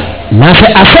bi da na sɛ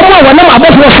asɛm a wɔnam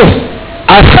abɔfoɔ so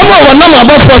asɛm a wɔnam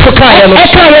abɔfoɔ so kaeɛ no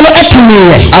ɛkaeɛ no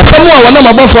ɛteneeɛ asɛm a wɔnam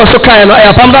abɔfoɔ so kaeɛ no ɛyɛ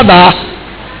apam dadaa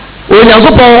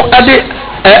onyankopɔn ɛde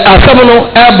asɛm no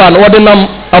ɛba no wɔde nam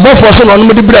abɔfoɔ so na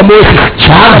ɔnom de brɛ Moses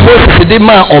saa Moses de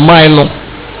maa ɔman no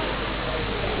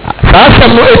saa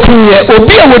asɛm no ɛtiiɛ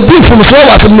obi a wɔdi mfomsoɔ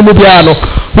wɔ asɛm no mu biara no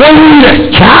wɔwuyɛ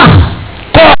saa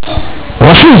kɔ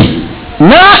wɔse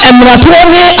na mmeratoɔ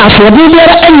ne asoɔden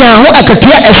biara anya ho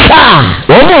akatua ɛsa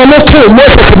a wɔn a wɔkee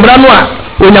Moses mmara no a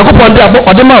onyankopɔn de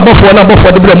ɔde ma abɔfoɔ no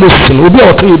abɔfoɔ de brɛ Moses no obi a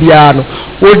wɔkee biara no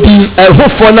ɔdi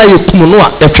ɛhofoɔ no a yɛkum no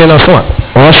a ɛtwe no so a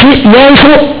ɔse yɛn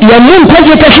nso yɛmu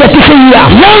nkwagye kɛseɛ te sɛ yi a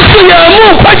yɛn nso yɛmu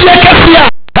nkwagye kɛseɛ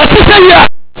a ɛte sɛ yi a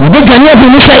yɛbɛdwane afiri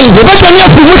mu sɛe yɛbɛdwane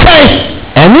afiri mu sɛe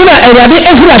ɛno na awurade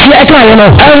afiri aseɛ ɛkaeɛ no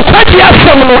nkwagye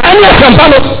asɛm no ɛne asɛmpa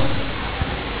no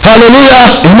hallelujah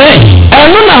amen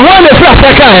ɛno na wɔn na afiri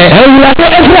aseɛ kaeɛ awurade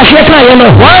afiri aseɛ kaeɛ no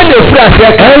wɔn na afiri aseɛ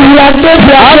kaeɛ awurade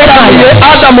afiri aseɛ kaeɛ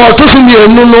Adam ɔto so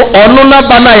mmienu no ɔno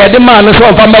naba no a yɛde maa no sɛ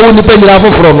ɔmfa mma wo nipa nyinaa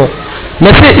foforɔ no na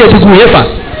sɛ yɛde gu yefa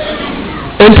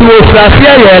nti wɔfiri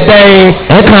aseɛ yɛ dɛn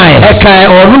ɛkae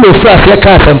ɔno na ofiri aseɛ ka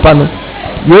asɛmpa no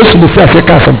yesu na ofiri aseɛ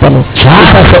ka asɛmpa no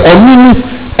ɛka sɛ ɔno no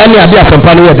ɛne ade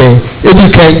asɛmpa no yɛ dɛn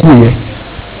ɛdi kan guyɛ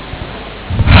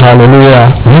hallelujah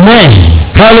amen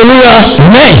hallelujah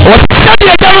amen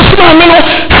wɔsɛdeɛ gya no soma me no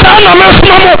saa na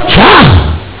mɛsoma mo saa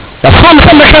yɛfam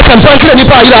sɛ mɛka asɛmpa nkyerɛ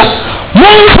nnipa ayera mo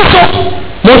nso so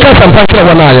monka asɛmpa nkyerɛ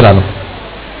wɔn a ayera no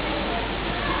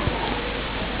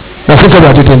na sɛ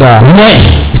wade den daa amen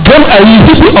john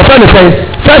ayihibi ɔfɛ ne sɛ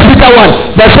 1 Peter 1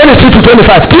 verse 22 to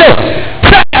 25 clear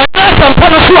sɛ ɛna asɛmpa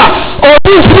no so a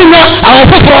ɔbi ntumi nya awɔ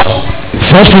foforɔ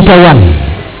 1 Peter 1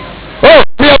 oh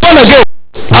we are born again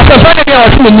asɛmpa ne deɛ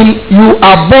wɔse n'anim you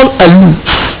are born aloof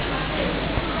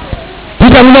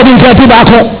Peter no di nkrati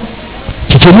baako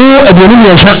kyekyɛmu aduonu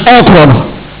mmiɛnsa ɛkorɔ no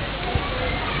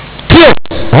clear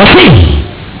ɔse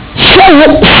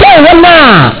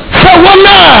sɛ wɔn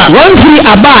a wɔmfiri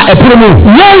aba a ɛporo mu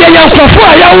yɛyɛ yɛnkɔfo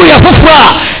a yɛwo yɛ foforɔ a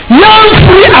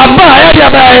yɛmfiri aba a yɛde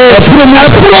abɛyɛ ɛporo mu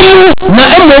na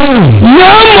mmom no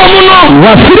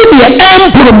wɔafiri deɛ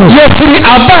ɛmporo mu yɛfiri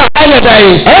aba a ɛyɛ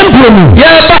dae ɛmporo mu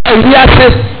yɛba awiase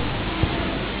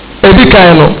ɛdi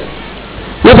kan no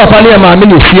yɛ papa ne yɛ maame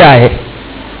ne ɛsiaeɛ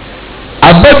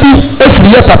ababi efiri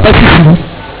yɛ papa sisi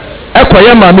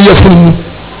ɛkɔyɛ maame yɛ funu mu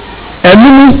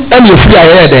ɛnum ɛna efiri a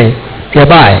yɛyɛ dɛn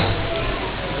yɛbaeɛ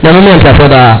nyame ne ntiasɛ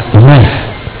daa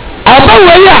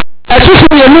abawo yi a ɛto so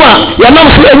mmienu a yɛnam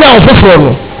so anya wo foforɔ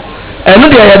no ɛno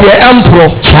deɛ yɛ deɛ ɛmporɔ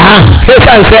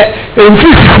ɛsiane sɛ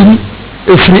ɛmfiri sisi mu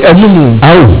efiri ɛnum mu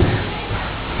awo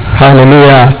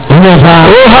hallelujah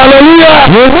oh hallelujah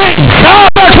saa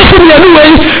ɛto so mmienu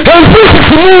wei ɛmfiri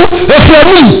sisi mu efiri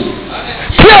ɛnum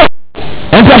tie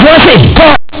ntiasɛ se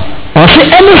ɔsi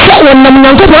ɛni sɛ wɔnam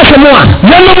nyankopɔn asɛm a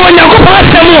yɛnam nyankopɔn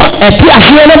asɛm a ɛte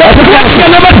aseɛ no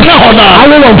bɛtena hɔ daa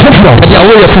awo wɔn foforɔ ɛde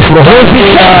awo yɛ foforɔ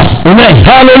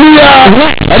hallelujah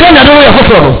ɛde na de wo yɛ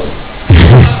foforɔ no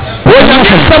wɔnyam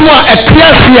asɛm a ɛte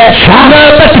aseɛ na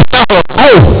bɛtena hɔ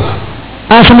awo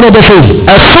asɛm no bɛfɛ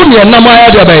ɛso neɛ nam ayɛ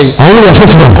deɛ bɛyɛ awo yɛ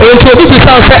foforɔ enti obi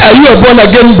bisa sɛ are you a born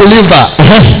again believer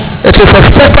it is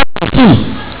expected of him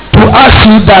to ask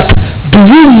you that do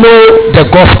you know the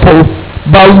gospel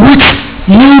by which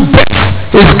new birth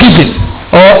is given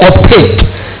or obtained?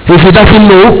 If he doesn't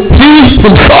know, he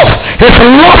himself is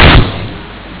lost.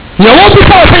 You won't be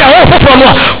found saying, "Oh, for no,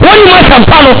 when you must have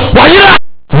pano, why you are?"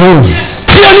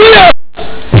 See you.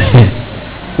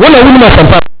 When a woman must have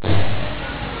pano,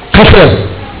 Catherine.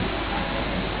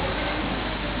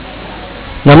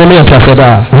 Namemi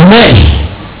antasada. Amen.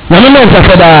 Namemi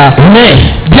antasada. Amen.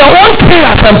 Their own thing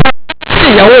as a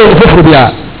see your own for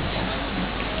Bia.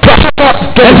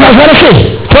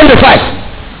 25.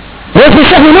 Wọ́n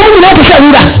sẹ́ wọ́n yẹ́mu nyinaa ti sẹ́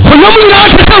wúrà. Wọ́n yẹ́mu nyinaa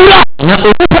ti sẹ́ wúrà. Na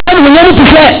onipa ẹni wọ́n yẹ́mu ti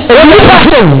sẹ́ onipa.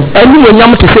 Ẹni wọ́n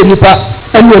yẹ́mu ti sẹ́ nipa.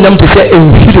 Ẹni wọ́n yẹ́mu ti sẹ́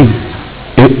ehwire.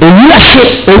 Ewura se.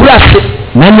 Ewura se.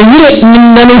 Na ne wire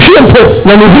na ne hwire mpo.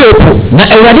 Na ne hwire mpo. Na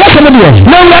ewurade asɛm deɛ.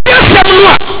 Na ewurade asɛm no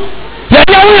a.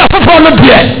 Yɛde awo yɛ foforɔ no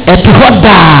deɛ. Ɛte hɔ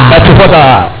daa. Ɛte hɔ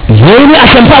daa. Yɛn ni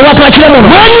asɛmpa a waka kyerɛ mu no.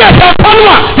 Wɔn ni asɛmpa no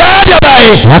a yɛayɛ deɛ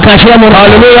baayɛ. Waka kyerɛ mu no.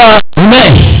 Hallelujah.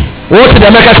 Amen. Wọ́n ti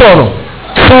dẹ̀ mẹ́ka sọ̀rọ̀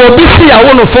so obi si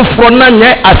ìyàwó no foforọ náà nyẹ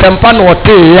asẹ̀mpa na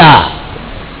ọ̀tẹ̀ yẹ a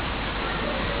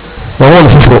wọ́n wọ́n no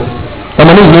foforọ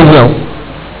ọmọ ní ìlú ìwúyàwó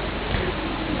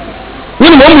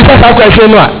wọ́n ni wọ́n bí sá sáà kọ́ ẹ̀ṣẹ́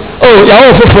nu a oh ìyàwó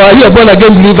foforọ are you a born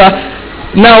again believer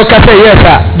now kásẹ̀ yes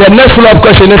sir the next follow up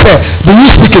question is do you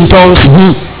speak in tongues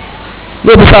ní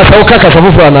ebi sá sá ọkà kásá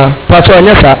foforọ àná pàtó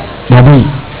ọ̀nyẹ́ sá nàbí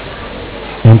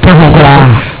ntọ́hún kura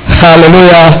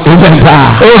hallelujah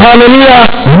oh hallelujah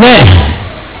amen.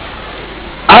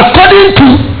 According to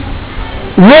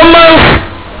Romans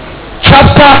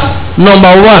chapter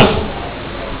number 1,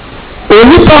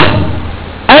 onipa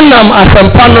ɛnam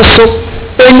asɛmpa no so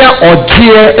enya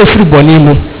ɔgyeɛ efiri bɔne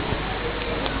mu.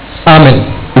 Amen.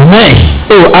 Amen.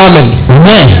 Oh amen.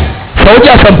 Amen. Sɛ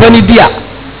wogye asɛmpa no di a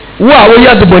wo a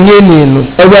woyɛ de bɔne ni no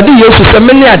awurade yesu sɛ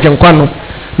mene agyenkwa no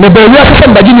na baawi asesɛ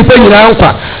mbagye nipa nyinaa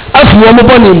nkwa afi wɔn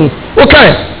bɔne mu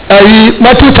wokae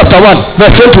Matthew chapter 1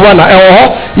 verse 21 na ɛwɔ hɔ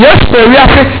yesu baawi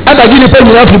ase abagye nipa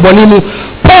nyinaa firi bɔne mu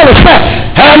paul sɛ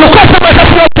ɛnokɔ sɛ bɛsɛ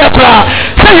sɛ ɔtɛ koraa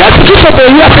sɛ yesu kristo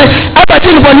baawi ase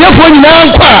abagye nibɔneɛfoɔ nyinaa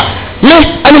nkwa a me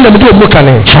ɛne na mede ɔmu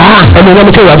kane ɛne na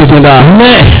meka awurade din daa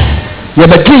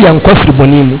yɛbɛgye yɛn nkwa firi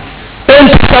bɔne mu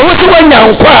enti sɛ wo sɛ woanya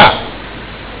nkwa a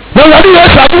na awurade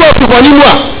yesu ade wɔ firi bɔne mu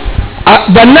a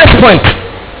the next point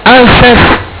answers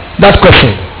that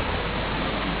question.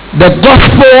 The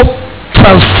gospel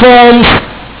transforms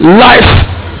life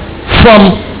from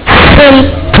sin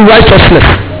to righteousness.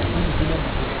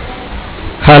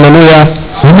 Hallelujah.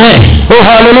 Amen. Oh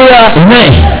hallelujah.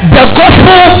 Amen. The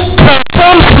gospel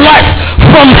transforms life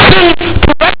from sin to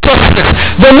righteousness.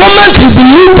 The moment you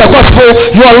believe the gospel,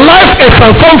 your life is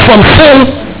transformed from sin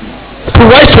to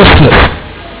righteousness.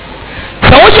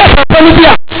 So what you have to do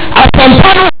as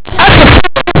companion as a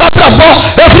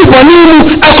everybody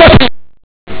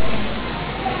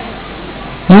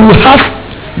you will have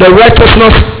the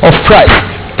righteousness of Christ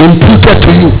imputed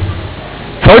to you.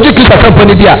 So what you keep as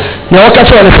company there? Now what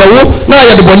catch on the show? Now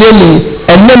you are the bonny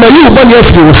and then you bonny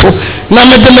also. Now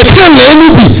me the material any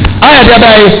be. I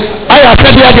have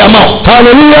said the amount.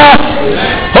 Hallelujah.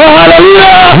 Oh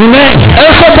hallelujah. Amen.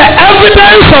 And so the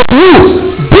evidence of you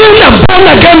being a born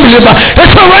again believer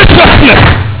is a righteousness.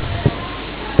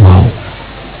 Wow.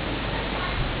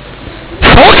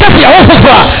 So what can you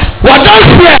offer? What does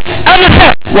here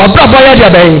anything? What brought by the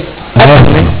bay?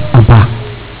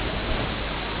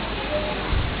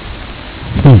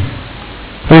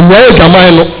 Ìyá ìjàmbá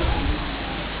ẹ lọ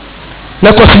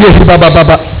lẹ́kọ̀ọ́ sí èsì bàbá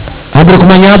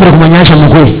abirikumanya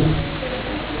sàmùkú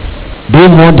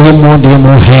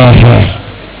dèémù hẹ́ẹ̀hẹ́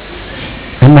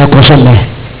ẹ̀mẹ́ kọ́sọ́ mẹ́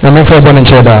ẹ̀mẹ́ fẹ́ bọ́ ní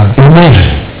nkyẹn dáa. Amen.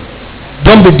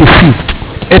 Don't be deceived.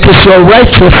 It is your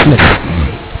righteousness.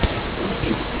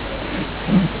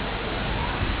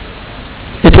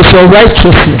 It is your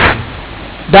righteousness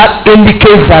that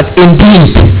indicates that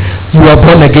indeed you are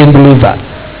born again believer.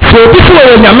 So this is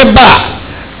where nyame ba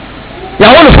ya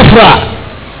won foforo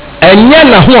a enye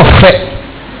na ho ofe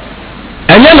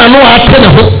enye na no ate ne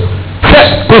ho se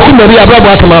koku mari abrabo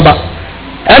atamaba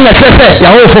ena se ya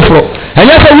won foforo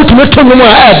enye se wutumi to mu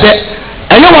a ebe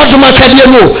enye waduma kade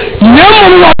no nyamo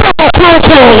wa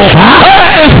kokoro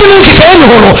feeling kike no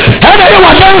ho ena ye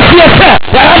wadanse se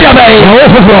ya ya ba ya won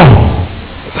foforo.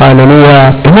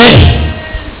 Hallelujah. Amen.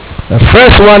 The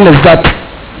first one is that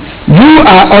you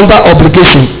are under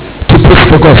obligation to preach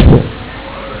the gospel.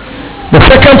 The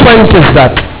second point is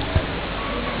that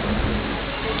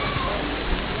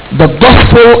the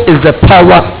gospel is the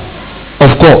power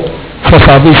of God for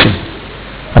salvation.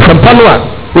 Do you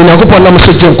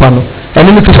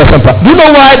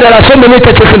know why there are so many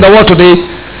churches in the world today?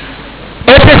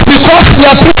 It is because they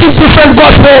are preaching different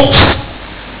gospels.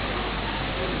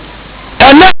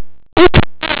 And now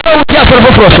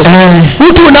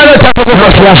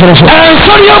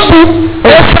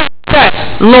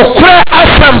nokura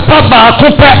asampa baako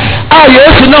pɛ a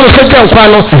yesu nam so gye nkwa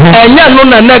no ɛnyɛ no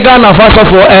na ne Ghana fa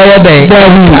sɔfo ɛyɛ dɛn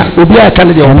obi a ka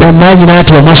ne deɛ ɔma maa nyinaa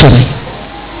te ɔma sɔre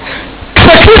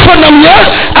sɛ kristo nam yɛ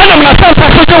anam n'asampa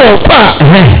so gye wɔn nkwa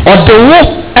a ɔde wo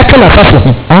ɛka n'asafo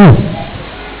ho.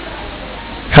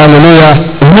 Hallelujah.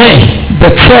 The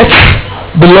church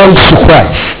belongs to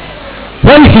Christ.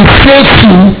 When he saves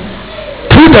you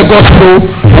through the gospel,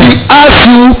 he asks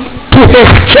you to his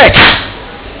church.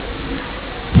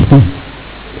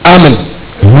 Amen.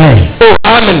 Oh,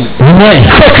 amen.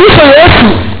 So Kristo Yesu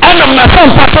anam na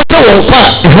sampa so won kwa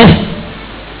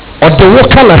ode wo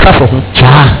ka na safo ho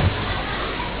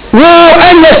wo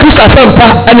anya Kristo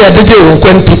sampa ana adege won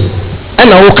kwa nti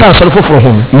ana wo ka so foforo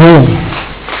ho.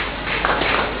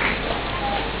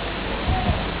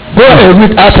 Go and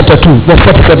read Acts chapter 2 verse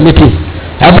 47.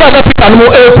 Abraham Peter no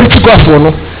preach gospel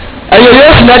no ayo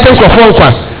Yesu na de nkofo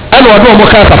nkwa ana ode wo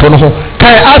ka safo no ho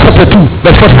kai Acts chapter 2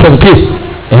 verse 47.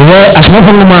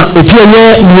 Asmafo no ma etie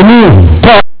ye mienu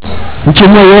ko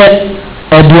nchimo ye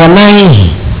aduanan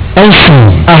ensu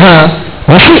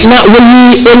wasi na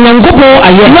woni onyankopo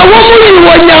aye na wo mu yi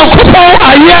onyankopo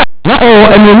aye na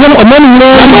o enyem omani no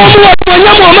onyankopo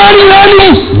omani no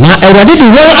na ewade di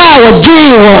won a woje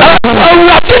won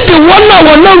ewade di won na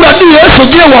won na ewade Yesu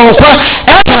je won kwa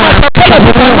kala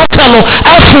bi ka no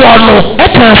aso no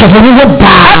eka asafo ni wo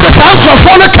ba aka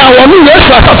asafo no ka won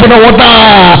Yesu asafo no wo da.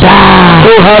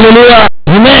 Oh, hallelujah.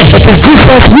 Amen. It is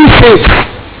Jesus who saves.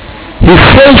 He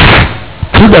saves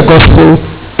through the gospel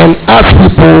and asks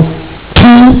people to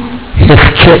his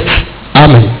church.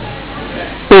 Amen.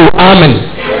 Oh, amen.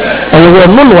 And we are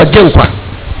known what Jenkwa.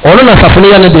 Ono na safo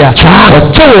ya ne dia.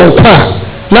 Oje wo kwa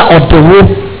na odewo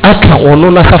aka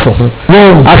ono na safo ho.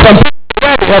 Asampa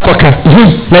yakoka.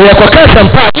 Na yakoka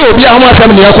asampa ye obi a ho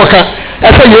asam ne yakoka.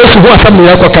 Ese Yesu ho asam ne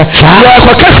yakoka.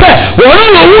 Yakoka se ono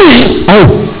no wi.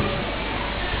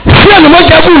 Sia no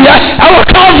moja bu ya awo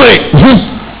Calvary.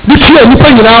 Di tia nipa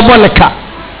nyina abo ne ka.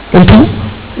 Nti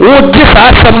wo di sa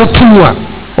asam no tumu a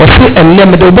o se enne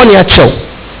me de boni a chew.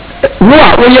 Wo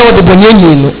a wo ye wo de boni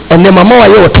anyi no enne mama wa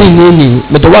ye wo tin ni ni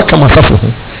me de waka masafo ho.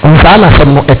 Nsa na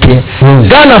asam no ete.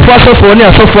 Ghana fo asofo ni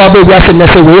asofo abagu ase na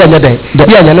se we ye ne den. De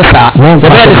ya ne sa. De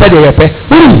ya de se de ye pe.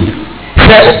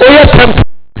 Se o ye temp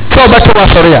so ba to wa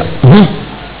sori a.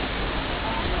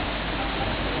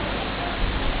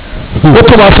 Who is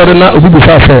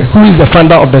the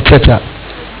founder of the church?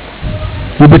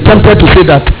 You'll be tempted to say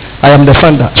that I am the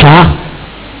founder.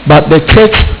 But the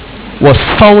church was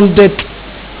founded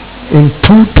in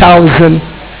 2000.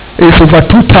 It's over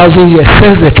 2,000 years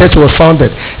since the church was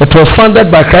founded. It was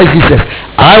founded by Christ Jesus.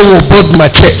 I will build my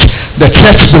church. The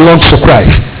church belongs to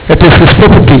Christ. It is his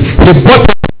property. He bought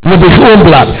it with his own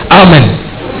blood. Amen.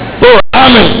 Oh,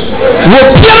 amen.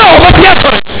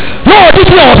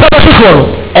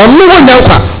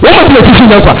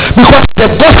 Because the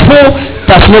gospel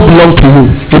does not belong to you,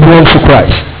 it belongs to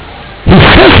Christ. He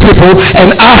saves people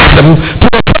and asks them to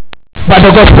by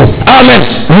the gospel. Amen.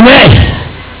 Amen.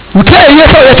 You can't hear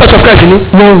the Church of Christ,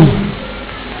 no.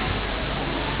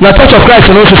 The Church of Christ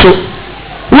is also so.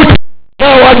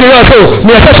 What do you say?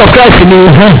 The Church of Christ is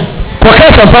for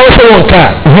Christ and power for one car.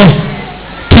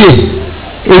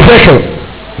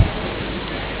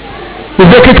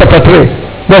 Ezekiel chapter 3,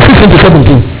 verse 16 to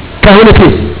 17. Can you read?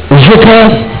 Ezekiel.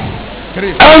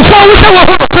 And so we say,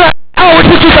 I will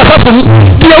teach you something.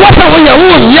 The water when you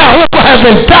own, yeah, what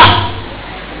heaven ta.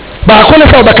 But I couldn't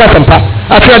say about Casampa.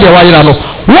 I tell you why you know.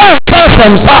 One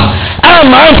Casampa, I'm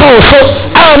my also.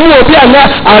 I'm more than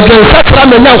against such a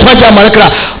man now. Quite a marker.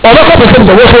 Or a couple of them,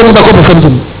 the water in the couple of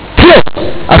them. Here,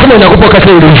 I think I could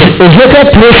say Ezekiel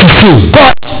 3:16.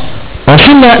 God. Ọ̀sí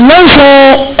na nanso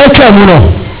atwa mu no.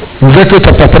 Ezekiel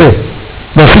chapter 3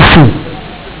 verse 16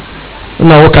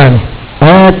 na wokan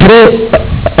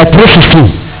 3:16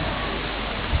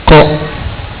 kɔ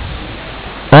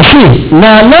ɔsi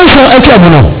na nanso atwa mu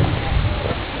no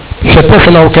hwɛ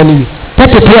pɛsɛ na wokan yi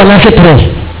 33 anaasɛ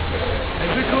 3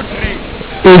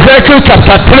 Ezekiel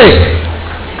chapter 3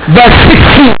 verse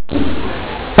 16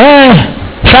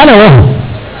 saa na wɔ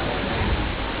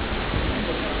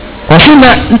ɔsi na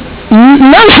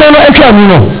nanso no atwa mu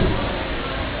no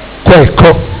kɔ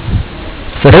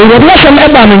ɛwurade asɛm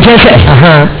ɛbaa me nkyɛn sɛ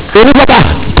ɛni baba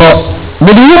kɔ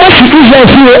mede yi asi Israel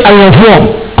fie awɛfoɔ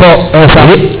kɔ ɛsa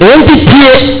ɛnti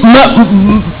tie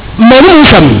m'anim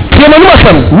nsɛm tie m'anim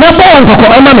asɛm na bɔ wɔn kɔkɔ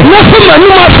ɛma me na sɛ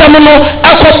m'anim asɛm no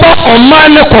ɛkɔbɔ ɔman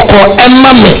ne kɔkɔ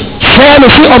ɛma me sɛ me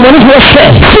si ɔbɔnefoɔ sɛ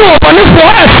ɔbɔnefoɔ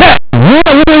ɛsɛ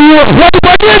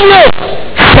wɔbɔneɛ nie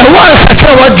sɛ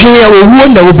woansakyerɛ w'adwene a wɔwuo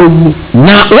na wobɛwu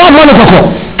na woammɔ no kɔkɔ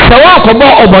sɛ woakɔbɔ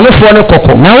ɔbɔnefoɔ no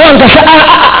kɔkɔ na woankasa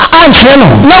ankyerɛ no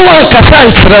na woankasa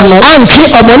ankyerɛ no ankye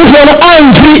ɔbɔnefoɔ no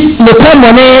amfiri ne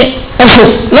kɔmmɔne ɛso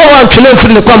na woantwene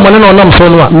mfiri ne kɔmmɔne na ɔnam so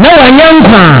no a na wanya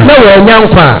nkwa na wɔanya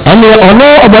nkwa ɛne ɔno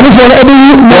ɔbɔnefoɔ no ɛbɛwu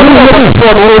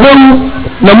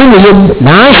na mu yɛ mu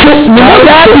nanso ne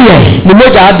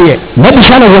mogya adeɛ na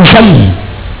bisa no wɔ nsɛm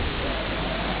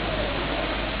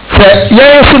sɛ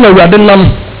yɛn so na Awurade nam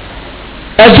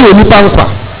agye onipa nkwa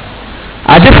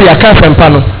agye sɛ yɛaka asɛmpa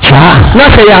no na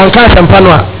sɛ yɛanka asɛmpa no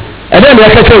a ɛdɛn na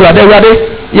yɛka kyerɛ Awurade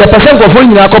yɛpɛ sɛ nkurɔfoɔ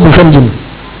nyinaa kɔ bosam gye mu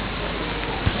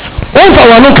womfa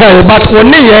wɔno kae but wo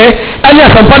nneyɛɛ ɛne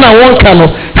asɛmpa no a wɔnka no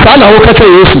saa na woka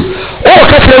kyerɛ Yesu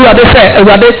wɔwɔka kyerɛ Awurade sɛ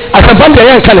Awurade asɛmpa no deɛ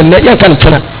yɛnka ne nnɛ yɛnka ne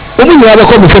kyena wɔmu nyinaa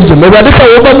bɛkɔ bosam gye mu Awurade sɛ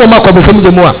wobɛbɔ ma kɔ bosam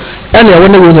gye mu a ɛne ɛwɔ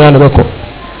ne wɔ nyinaa na bɛkɔ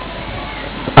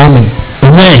amen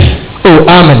amen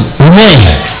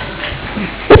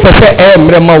wopɛ sɛ ɛyɛ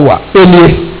mmerɛ ma wo a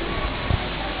ɛnie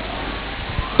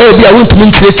ebi a wontumi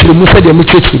nkyerɛkyerɛ mu sɛdeɛ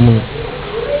mekyerɛkyerɛ mu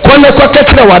kɔne kɔka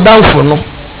kyerɛ w'adamfo no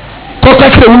kɔka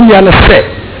kyerɛ wo nua no sɛ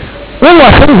wowɔ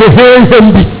asɛm hwehwɛhwɛm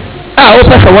bi a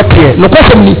wopɛ sɛ wɔteɛ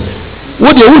nokwasɛm ni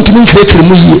wodeɛ wontumi nkyerɛkyerɛ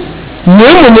mu yie na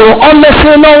mmom no ɔmmɛse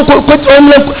na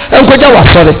ɔnkɔgya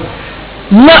w'asɔre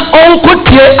na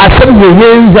ɔnkɔtie asɛm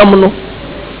hwehwɛhwɛm no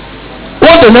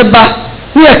wode ne ba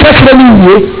ne yɛka kyerɛ no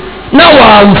wie na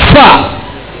wɔamfa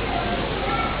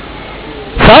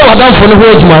saa w'adamfo no ho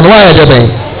adwuma no woayɛ dɛ bɛn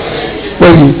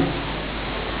wawie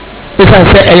ɛsiane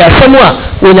sɛ ɛyɛ asɛm a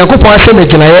onyankopɔn ahyɛ no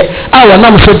agyinaeɛ a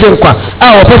wɔnam so gye nkwa a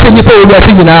wɔpɛ sɛ nnipa wɔ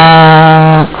wiase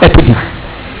nyinaa ɛte bi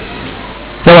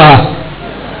yɛwɔ ha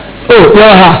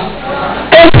yɛwɔ ha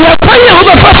enti ɛkwan a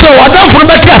wobɛfa sɛ w'adamfo no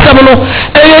bɛte asɛm no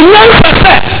ɛyɛ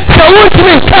nyansa sɛ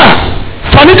wontumi nka a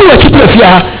fa no de w'akyi bra fie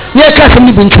ha ne yɛka asɛm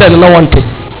no bi nkyerɛ no na wɔnte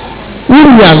wo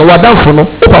nua no w'adamfo no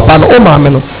wo papa no wo maame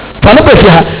no fa no bra fie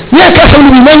ha ne yɛka asɛm no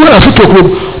bi na nwura so tokurom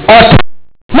ɔte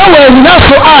na wɔanyina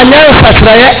so a nyɛ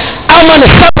nsakyerɛeɛ ama ne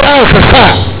sabra nsesa a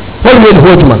wɔrewie ne ho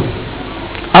adwuma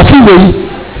afei wei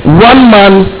one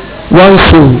man one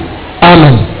soul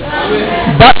amen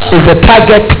that is the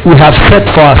target we have set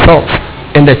for ourselves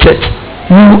in the church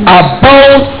you are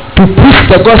bound to preach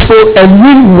the gospel and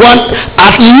win one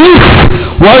at least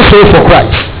one soul for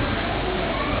Christ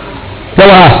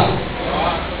yɛwɔ ha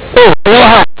yɛwɔ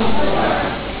ha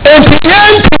enti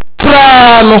yɛnti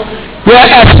koraa no we are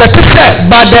expected that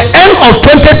by the end of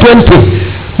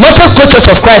 2020 Motor Church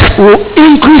of Christ will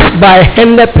increase by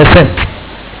 100%.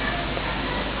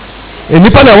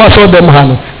 Nipa na waso dem ha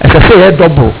no ɛsɛ sɛ yɛ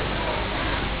double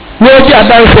na ogye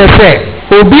adanse sɛ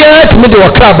obiara tumi de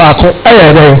ɔkra baako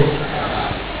ɛyɛ dɛ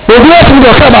obiara tumi de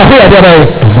ɔkra baako yɛ dɛ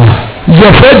yɛ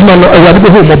fɛ adwuma no awurade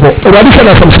bɛhu mmɔbɔ awurade hyɛ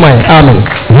no asɛm soma yɛ amen